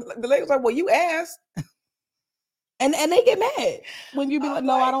 because the lady was like, "Well, you asked." And they get mad when you be like,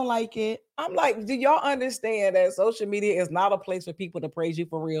 "No, I don't like it." I'm like, do y'all understand that social media is not a place for people to praise you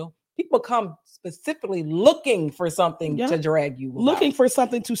for real? People come specifically looking for something to drag you about. Looking for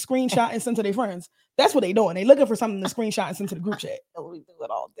something to screenshot and send to their friends. That's what they doing. They looking for something to screenshot and send to the group chat. We do it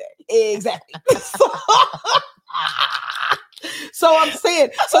all day. Exactly. So I'm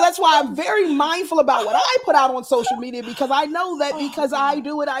saying, so that's why I'm very mindful about what I put out on social media, because I know that because I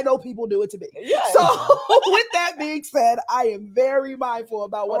do it, I know people do it to me. Yes. So with that being said, I am very mindful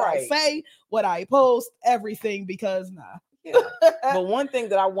about what I say, what I post, everything, because Yeah. But one thing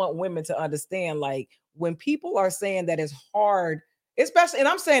that I want women to understand, like when people are saying that it's hard, especially, and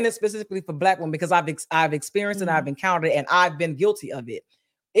I'm saying this specifically for Black women because I've experienced and I've encountered it and I've been guilty of it.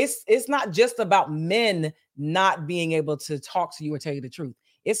 It's not just about men not being able to talk to you or tell you the truth.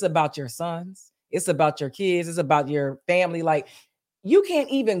 It's about your sons. It's about your kids. It's about your family. Like you can't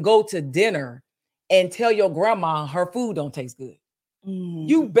even go to dinner and tell your grandma her food don't taste good.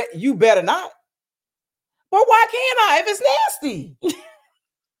 You better not. But why can't I if it's nasty?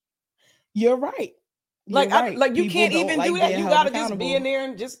 You're right. Like you can't even do that. You gotta just be in there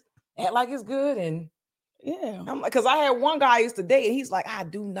and just act like it's good. And I'm like, because I had one guy I used to date, and he's like, I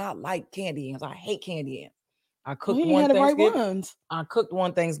do not like candy yams. I hate candy yams. I cooked one Thanksgiving. I cooked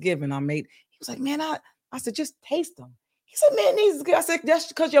one Thanksgiving. He was like, man, I said, just taste them. He said, man, these is good. I said, that's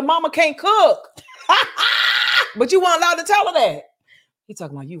because your mama can't cook. But you weren't allowed to tell her that. He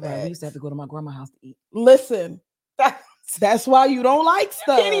talking about you, right? We used to have to go to my grandma's house to eat. Listen, that's why you don't like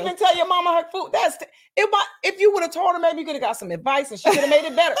stuff. You can't even tell your mama her food. If you would have told her, maybe you could have got some advice and she could have made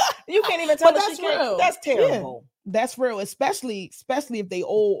it better. You can't even tell her she can't. That's terrible. Yeah, that's real, especially if they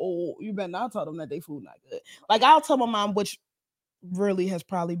old. You better not tell them that they food not good. Like I'll tell my mom, which really has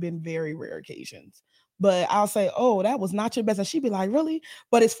probably been very rare occasions. But I'll say, oh, that was not your best. And she'd be like, really?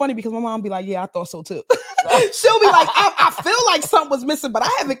 But it's funny because my mom be like, yeah, I thought so too. She'll be like, I feel like something was missing, but I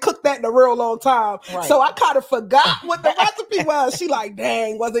haven't cooked that in a real long time. Right. So I kind of forgot what the recipe was. She like,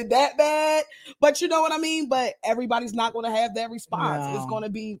 dang, was it that bad? But you know what I mean? But everybody's not going to have that response. No. It's going to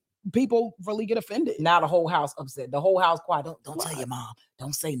be, people really get offended. Now the whole house upset. The whole house quiet. Don't tell your mom.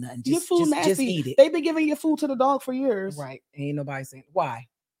 Don't say nothing. Your food nasty. Just eat it. They've been giving your food to the dog for years. Right. Ain't nobody saying why.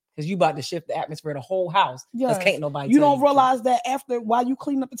 Because you about to shift the atmosphere of the whole house. Because can't nobody. You don't realize that after while you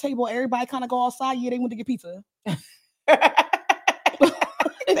clean up the table, everybody kind of go outside. Yeah, they went to get pizza.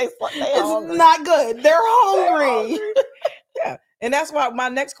 It's not good. They're hungry. Yeah, and that's why my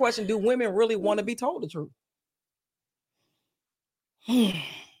next question: do women really want to be told the truth?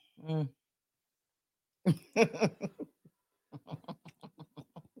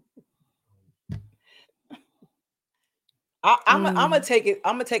 I'm gonna take it.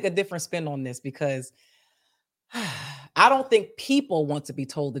 I'm gonna take a different spin on this because I don't think people want to be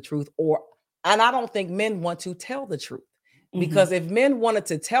told the truth, and I don't think men want to tell the truth. Because if men wanted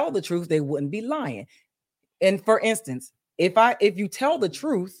to tell the truth, they wouldn't be lying. And for instance, if you tell the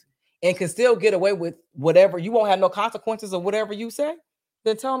truth and can still get away with whatever, you won't have no consequences of whatever you say,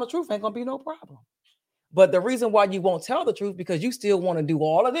 then telling the truth ain't gonna be no problem. But the reason why you won't tell the truth because you still want to do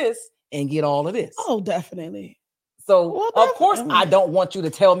all of this and get all of this. Oh, definitely. So of course I don't want you to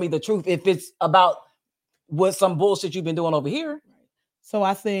tell me the truth if it's about what some bullshit you've been doing over here. So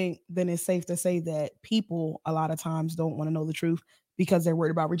I think then it's safe to say that people a lot of times don't want to know the truth because they're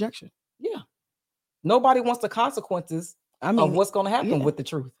worried about rejection. Yeah. Nobody wants the consequences of what's going to happen with the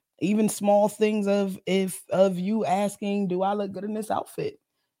truth. Even small things of you asking, do I look good in this outfit?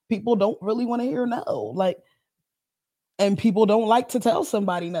 People don't really want to hear no. Like, and people don't like to tell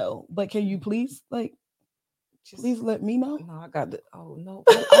somebody no. But can you please please let me know? No, I got no.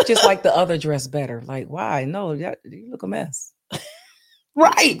 I just like the other dress better. Like, why? No, you look a mess.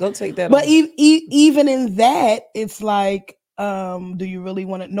 Right. Go take that. But even in that, it's like, do you really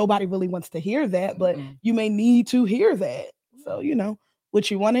want to? Nobody really wants to hear that, but you may need to hear that. So, what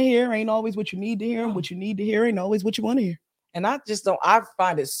you want to hear ain't always what you need to hear. And what you need to hear ain't always what you want to hear. And I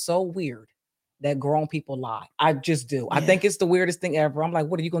find it so weird that grown people lie. I just do. Yeah. I think it's the weirdest thing ever. I'm like,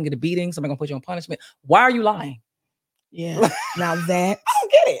 what are you going to get a beating? Somebody going to put you on punishment? Why are you lying? Yeah. Now that I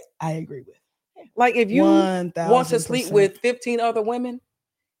don't get it. I agree with. Like if you 1,000% want to sleep with 15 other women,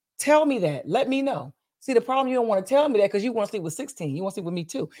 tell me that. Let me know. See, the problem, you don't want to tell me that because you want to sleep with 16. You want to sleep with me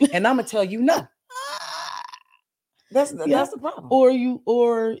too. And I'm going to tell you no. That's the problem.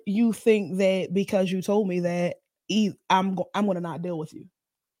 Or you think that because you told me that I'm going to not deal with you.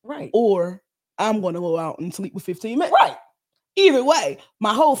 Right. Or I'm going to go out and sleep with 15 men. Right. Either way,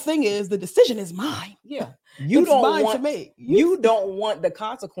 my whole thing is the decision is mine. Yeah. You don't want to make. You don't want the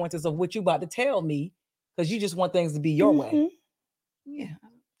consequences of what you about to tell me because you just want things to be your way. Yeah.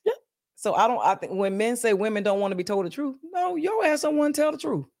 So I think when men say women don't want to be told the truth, no, your ass don't want to tell the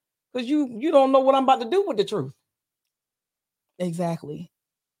truth because you don't know what I'm about to do with the truth. Exactly.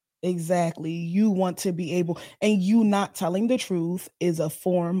 You want to be able, and you not telling the truth is a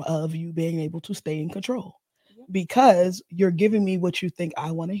form of you being able to stay in control because you're giving me what you think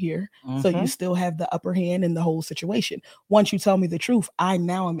I want to hear. So you still have the upper hand in the whole situation. Once you tell me the truth, I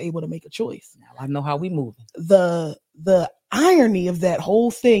now am able to make a choice. Now I know how we moving. The irony of that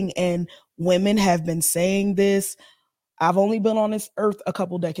whole thing, and women have been saying this. I've only been on this earth a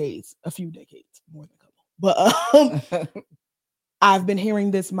few decades, more than a couple, but I've been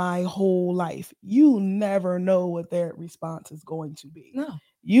hearing this my whole life. You never know what their response is going to be. No.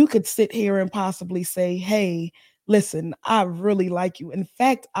 You could sit here and possibly say, hey, listen, I really like you. In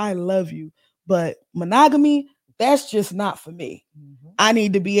fact, I love you. But monogamy, that's just not for me. I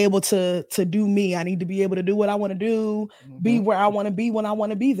need to be able to do me. I need to be able to do what I want to do, be where I want to be when I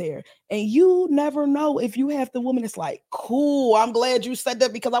want to be there. And you never know if you have the woman that's like, cool, I'm glad you said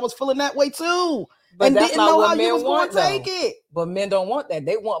that because I was feeling that way too. But and that's didn't not know what how men you was going want, to take it. But men don't want that.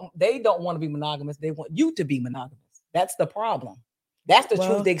 They don't want to be monogamous. They want you to be monogamous. That's the problem. That's the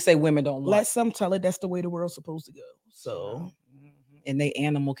truth they say women don't want. Let some tell it that's the way the world's supposed to go. So in their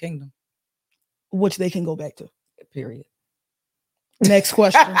animal kingdom. Which they can go back to. Period. Next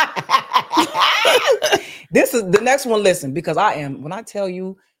question. This is the next one. Listen, because when I tell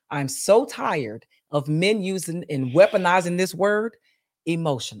you, I'm so tired of men using and weaponizing this word,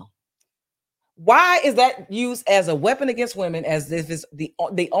 emotional. Why is that used as a weapon against women as if it's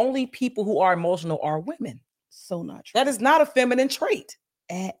the only people who are emotional are women? So not true. That is not a feminine trait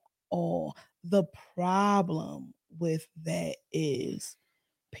at all. The problem with that is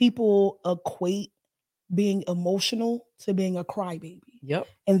people equate being emotional to being a crybaby. Yep.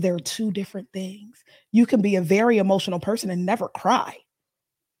 And they're two different things. You can be a very emotional person and never cry.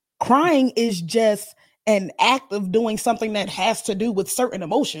 Crying is just an act of doing something that has to do with certain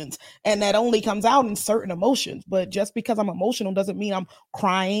emotions, and that only comes out in certain emotions. But just because I'm emotional doesn't mean I'm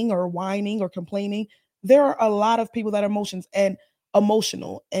crying or whining or complaining. There are a lot of people that are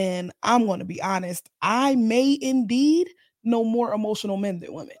emotional, and I'm going to be honest, I may indeed know more emotional men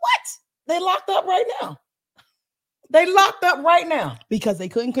than women. What? They locked up right now. They locked up right now because they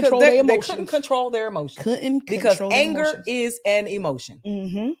couldn't control their emotions. They couldn't control their emotions. Because anger is an emotion.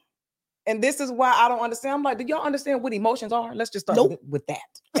 Mm-hmm. And this is why I don't understand. I'm like, do y'all understand what emotions are? Let's just start with that.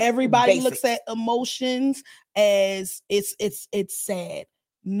 Everybody looks at emotions as it's sad.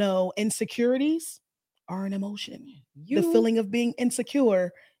 No, insecurities are an emotion. The feeling of being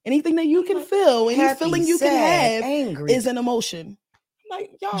insecure, anything that you can feel, any feeling you can have, angry, is an emotion.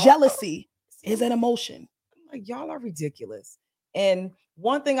 Like y'all, jealousy is an emotion. Like y'all are ridiculous. And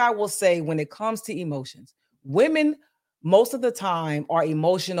one thing I will say when it comes to emotions, women most of the time are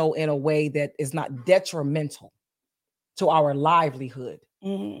emotional in a way that is not detrimental to our livelihood.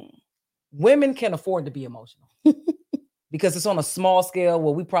 Women can afford to be emotional because it's on a small scale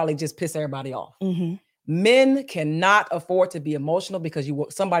where we probably just piss everybody off. Men cannot afford to be emotional because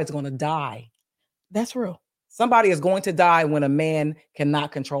somebody's going to die. That's real. Somebody is going to die when a man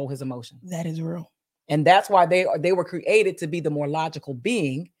cannot control his emotions. That is real. And that's why they were created to be the more logical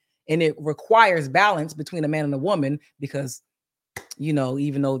being. And it requires balance between a man and a woman because,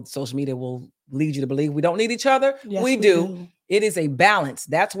 even though social media will lead you to believe we don't need each other, yes, we do. It is a balance.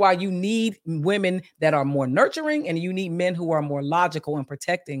 That's why you need women that are more nurturing and you need men who are more logical and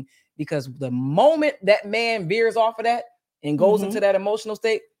protecting, because the moment that man veers off of that and goes into that emotional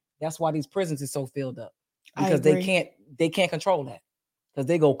state, that's why these prisons is so filled up, because they can't control that because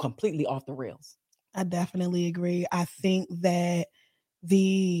they go completely off the rails. I definitely agree. I think that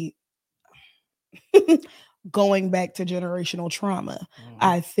going back to generational trauma,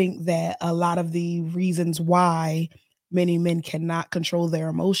 I think that a lot of the reasons why many men cannot control their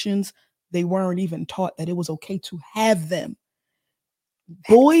emotions, they weren't even taught that it was okay to have them.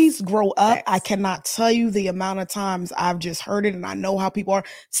 Boys grow up. I cannot tell you the amount of times I've just heard it, and I know how people are.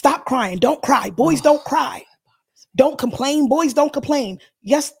 Stop crying. Don't cry. Boys don't cry. don't complain. Boys don't complain.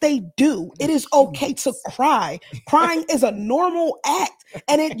 Yes, they do. It is okay to cry. Crying is a normal act.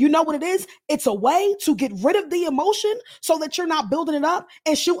 And you know what it is? It's a way to get rid of the emotion so that you're not building it up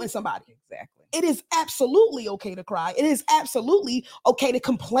and shooting somebody. Exactly. It is absolutely okay to cry. It is absolutely okay to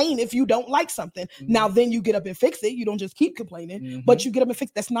complain if you don't like something. Now, then you get up and fix it. You don't just keep complaining, but you get up and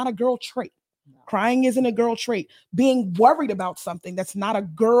fix it. That's not a girl trait. No. Crying isn't a girl trait. Being worried about something, that's not a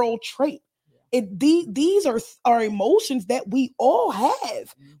girl trait. These are emotions that we all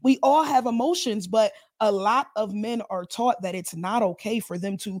have. We all have emotions, but a lot of men are taught that it's not okay for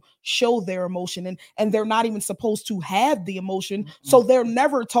them to show their emotion, and they're not even supposed to have the emotion. So they're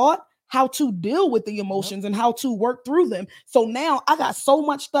never taught how to deal with the emotions and how to work through them. So now I got so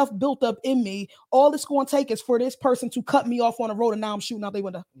much stuff built up in me. All it's going to take is for this person to cut me off on the road, and now I'm shooting out their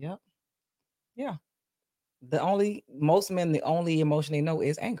window. Yep. Yeah. Most men, the only emotion they know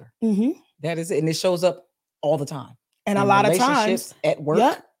is anger. That is it. And it shows up all the time. And a lot of times at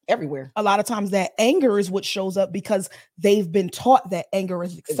work, everywhere. A lot of times that anger is what shows up because they've been taught that anger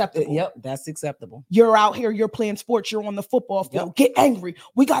is acceptable. Yep, that's acceptable. You're out here, you're playing sports, you're on the football field. Get angry.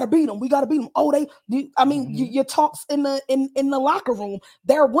 We gotta beat them. We gotta beat them. Oh, your talks in the locker room,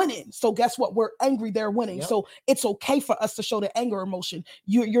 they're winning. So guess what? We're angry, they're winning. So it's okay for us to show the anger emotion.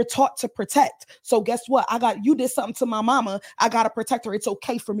 You're taught to protect. So guess what? You did something to my mama. I gotta protect her. It's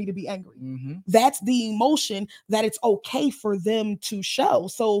okay for me to be angry. That's the emotion that it's okay for them to show.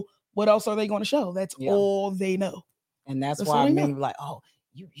 So what else are they going to show? That's all they know. And that's why men be like, oh,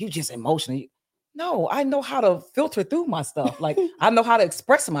 you just emotional. No, I know how to filter through my stuff. Like I know how to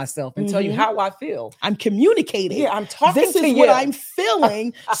express myself and tell you how I feel. I'm communicating. Yeah, I'm talking to you. This is what I'm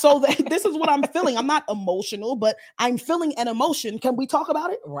feeling. So that this is what I'm feeling. I'm not emotional, but I'm feeling an emotion. Can we talk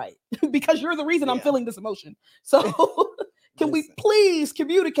about it? Right. Because you're the reason I'm feeling this emotion. So can we please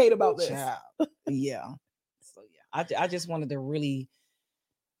communicate about this? Yeah. So I just wanted to really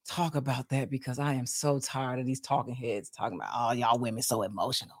talk about that because I am so tired of these talking heads talking about, oh, y'all women so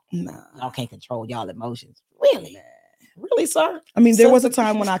emotional. Nah. Y'all can't control y'all emotions. Really? Really, sir? I mean, there was a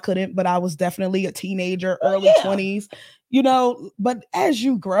time when I couldn't, but I was definitely a teenager, early 20s, but as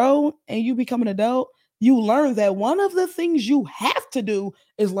you grow and you become an adult, you learn that one of the things you have to do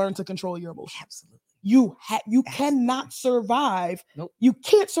is learn to control your emotions. Absolutely. You cannot survive. Nope. You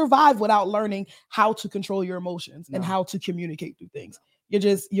can't survive without learning how to control your emotions and how to communicate through things.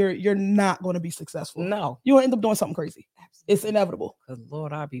 You're not going to be successful. No, you'll end up doing something crazy. Absolutely. It's inevitable. Cause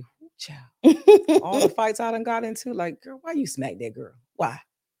Lord, I'll be child. All the fights I done got into, like, girl, why you smack that girl? Why?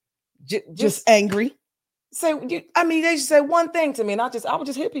 Just angry. They just say one thing to me, and I would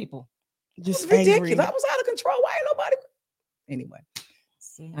just hit people. Just ridiculous. Angry. I was out of control. Why ain't nobody? Anyway,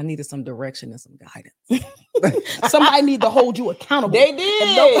 I needed some direction and some guidance. Somebody need to hold you accountable. They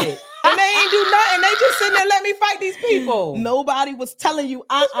did. And they ain't do nothing. They just sitting there let me fight these people. Nobody was telling you,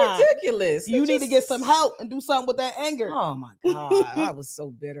 It's ridiculous. You need to get some help and do something with that anger. Oh my God. I was so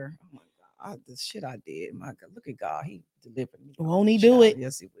bitter. Oh my God. The shit I did. My God. Look at God. He delivered me. Won't he do it?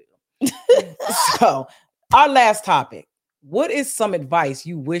 Yes, he will. So our last topic. What is some advice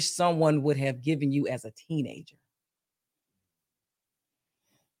you wish someone would have given you as a teenager?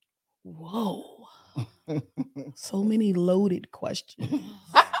 Whoa. So many loaded questions.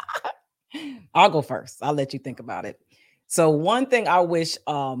 I'll go first. I'll let you think about it. So one thing I wish,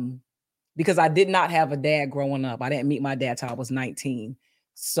 because I did not have a dad growing up. I didn't meet my dad till I was 19.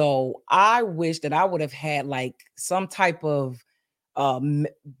 So I wish that I would have had like some type of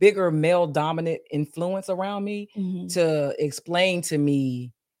bigger male dominant influence around me to explain to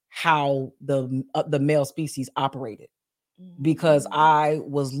me how the male species operated. Because I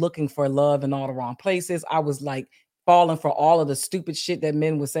was looking for love in all the wrong places. I was like falling for all of the stupid shit that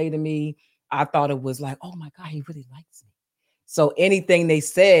men would say to me. I thought it was like, oh my God, he really likes me. So anything they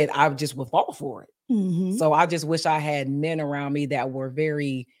said, I just would fall for it. So I just wish I had men around me that were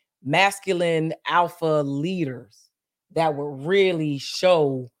very masculine alpha leaders that would really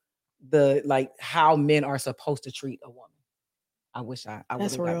show how men are supposed to treat a woman. I wish I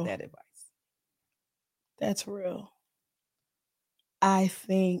would have got that advice. That's real. I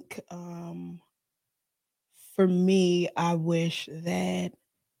think for me, I wish that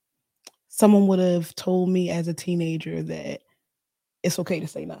someone would have told me as a teenager that it's okay to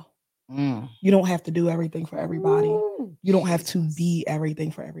say no. You don't have to do everything for everybody. You don't have to be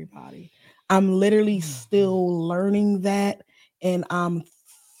everything for everybody. I'm literally still learning that, and I'm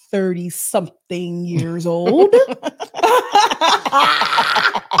 30 something years old.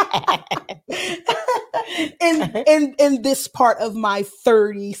 in this part of my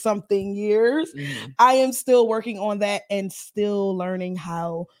 30 something years, I am still working on that and still learning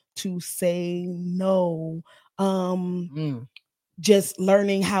how to say no. Just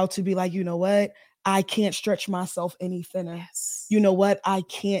learning how to be like, you know what? I can't stretch myself any thinner. Yes. You know what? I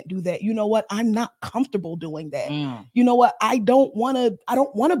can't do that. You know what? I'm not comfortable doing that. Mm. You know what? I don't want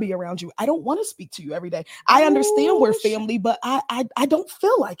to be around you. I don't want to speak to you every day. I understand we're family, but I don't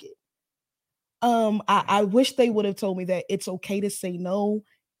feel like it. I wish they would have told me that it's okay to say no.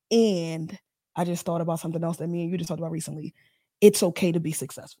 And I just thought about something else that me and you just talked about recently. It's okay to be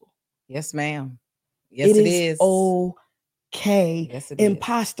successful. Yes, ma'am. Yes, it is. Okay. Yes, it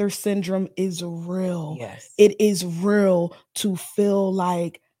Imposter syndrome is real. Yes. It is real to feel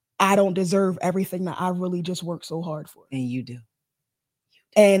like I don't deserve everything that I really just worked so hard for. And you do.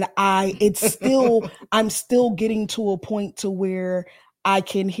 And I'm still getting to a point to where I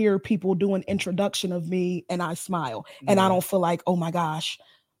can hear people do an introduction of me and I smile. And I don't feel like, oh my gosh,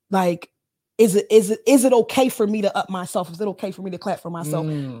 like, is it okay for me to up myself? Is it okay for me to clap for myself?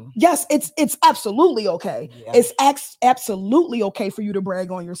 Yes, it's absolutely okay. Yeah. It's absolutely okay for you to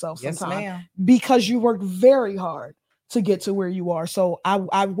brag on yourself sometimes, because you worked very hard to get to where you are. So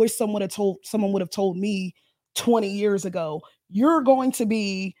I wish someone would have told me 20 years ago, you're going to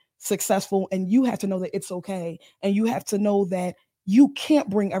be successful and you have to know that it's okay. And you have to know that you can't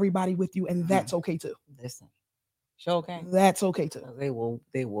bring everybody with you, and that's okay too. Listen. Sure, okay. That's okay too. They will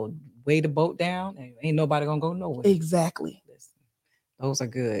weigh the boat down and ain't nobody gonna go nowhere. Exactly. Listen, those are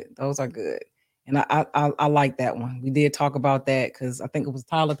good. Those are good. And I like that one. We did talk about that because I think it was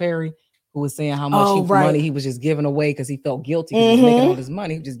Tyler Perry who was saying how much money he was just giving away because he felt guilty because he was making all this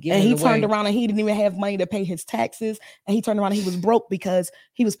money. He was just giving it away. And he turned around and he didn't even have money to pay his taxes. And he turned around and he was broke because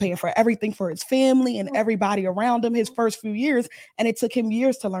he was paying for everything for his family and everybody around him his first few years. And it took him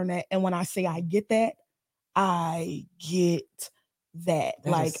years to learn that. And when I say I get that, I get that.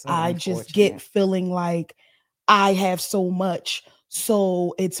 Like, so I just get feeling like I have so much.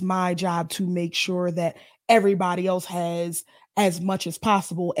 So it's my job to make sure that everybody else has as much as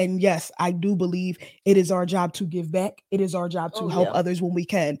possible. And yes, I do believe it is our job to give back. It is our job to help others when we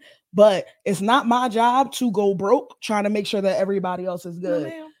can. But it's not my job to go broke trying to make sure that everybody else is good.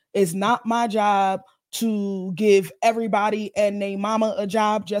 No, it's not my job to give everybody and their mama a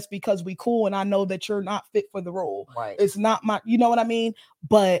job just because we cool and I know that you're not fit for the role. Right. It's not my, you know what I mean?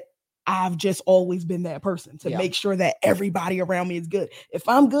 But I've just always been that person to make sure that everybody around me is good. If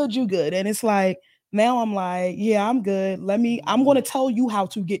I'm good, you good. And it's like, now I'm like, yeah, I'm good. I'm going to tell you how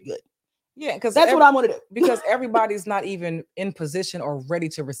to get good. Yeah, because that's what I'm going to do. Because everybody's not even in position or ready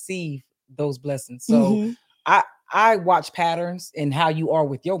to receive those blessings. So I watch patterns in how you are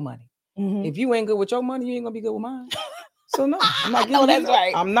with your money. If you ain't good with your money, you ain't gonna be good with mine. So no, I'm not giving. That's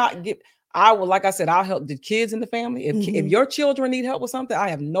right. I'm not give. I will, like I said, I'll help the kids in the family. If your children need help with something, I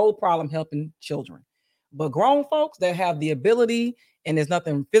have no problem helping children. But grown folks that have the ability and there's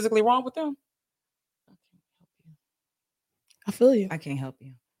nothing physically wrong with them, I feel you. I can't help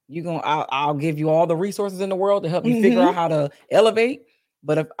you. I'll give you all the resources in the world to help you figure out how to elevate.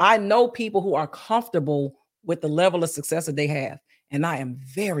 But if I know people who are comfortable with the level of success that they have, and I am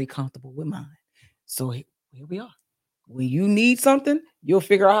very comfortable with mine. So here we are. When you need something, you'll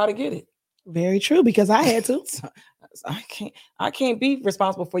figure out how to get it. Very true, because I had to. I can't be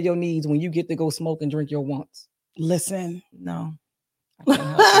responsible for your needs when you get to go smoke and drink your wants. Listen. No. I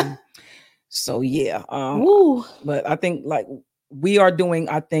can't help you. So yeah. But I think like we are doing,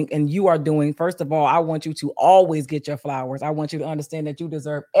 I think, and you are doing, first of all, I want you to always get your flowers. I want you to understand that you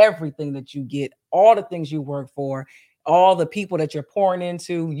deserve everything that you get, all the things you work for, all the people that you're pouring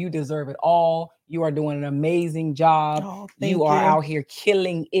into. You deserve it all. You are doing an amazing job. You are out here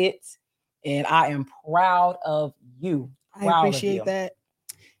killing it. And I am proud of you. I appreciate that.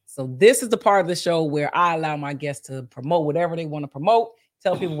 So this is the part of the show where I allow my guests to promote whatever they want to promote.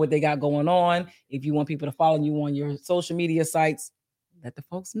 Tell people what they got going on. If you want people to follow you on your social media sites, let the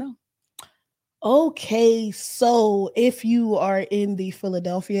folks know. Okay, so if you are in the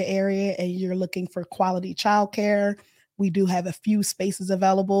Philadelphia area and you're looking for quality childcare, we do have a few spaces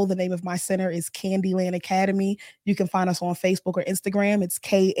available. The name of my center is Candyland Academy. You can find us on Facebook or Instagram. It's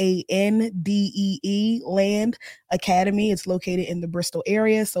KANDEE Land Academy. It's located in the Bristol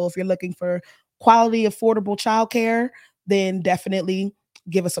area. So if you're looking for quality, affordable childcare, then definitely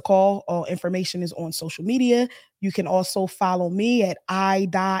give us a call. All information is on social media. You can also follow me at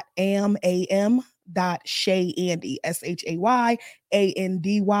I.am.am.shayandy,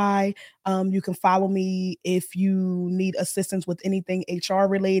 Andy. You can follow me if you need assistance with anything HR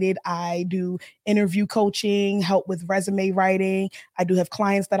related. I do interview coaching, help with resume writing. I do have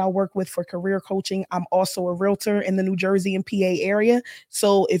clients that I work with for career coaching. I'm also a realtor in the New Jersey and PA area.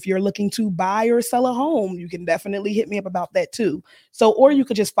 So if you're looking to buy or sell a home, you can definitely hit me up about that too. So, or you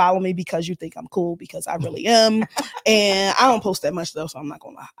could just follow me because you think I'm cool, because I really am. And I don't post that much though, so I'm not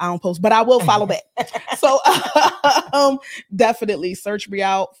gonna lie. I don't post, but I will follow back. So definitely search me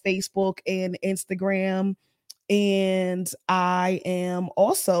out, Facebook and Instagram. And I am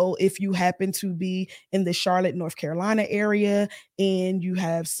also, if you happen to be in the Charlotte, North Carolina area and you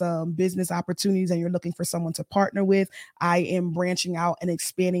have some business opportunities and you're looking for someone to partner with, I am branching out and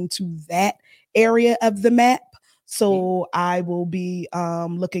expanding to that area of the map. So I will be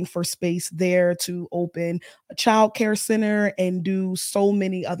looking for space there to open a childcare center and do so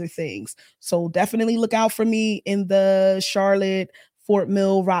many other things. So definitely look out for me in the Charlotte, Fort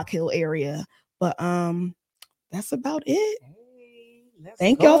Mill, Rock Hill area. But that's about it.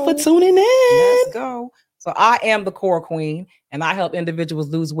 Thank y'all for tuning in. Let's go. So I am the Core Queen, and I help individuals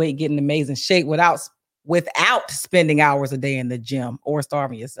lose weight, get in amazing shape without spending hours a day in the gym or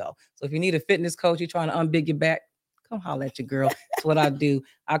starving yourself. So if you need a fitness coach, you're trying to unbig your back, come holler at your girl. That's what I do.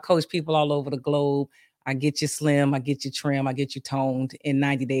 I coach people all over the globe. I get you slim, I get you trim, I get you toned in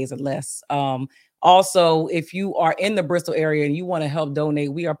 90 days or less. Also, if you are in the Bristol area and you want to help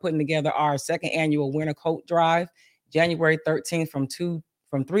donate, we are putting together our second annual Winter Coat Drive, January 13th from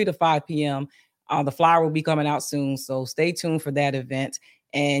 3 to 5 p.m. The flyer will be coming out soon, so stay tuned for that event.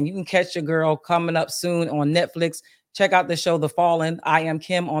 And you can catch your girl coming up soon on Netflix. Check out the show, The Fallen. I am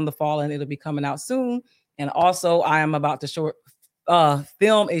Kim on The Fallen. It'll be coming out soon. And also, I am about to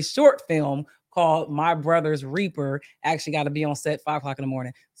film a short film called My Brother's Reaper. Actually got to be on set 5 o'clock in the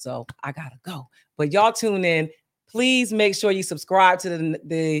morning, so I gotta go. But y'all tune in. Please make sure you subscribe to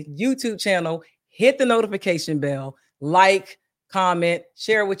the YouTube channel, hit the notification bell, like, comment,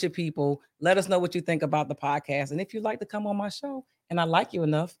 share with your people. Let us know what you think about the podcast. And if you'd like to come on my show and I like you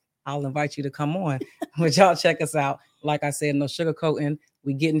enough, I'll invite you to come on. But y'all check us out. Like I said, no sugarcoating.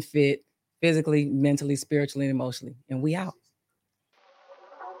 We getting fit physically, mentally, spiritually, and emotionally. And we out.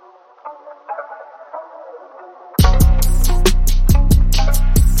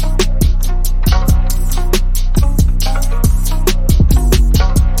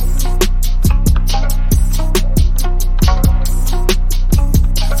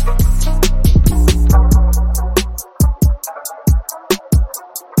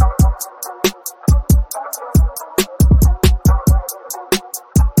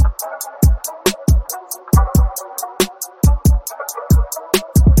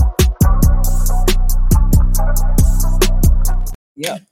 Yep.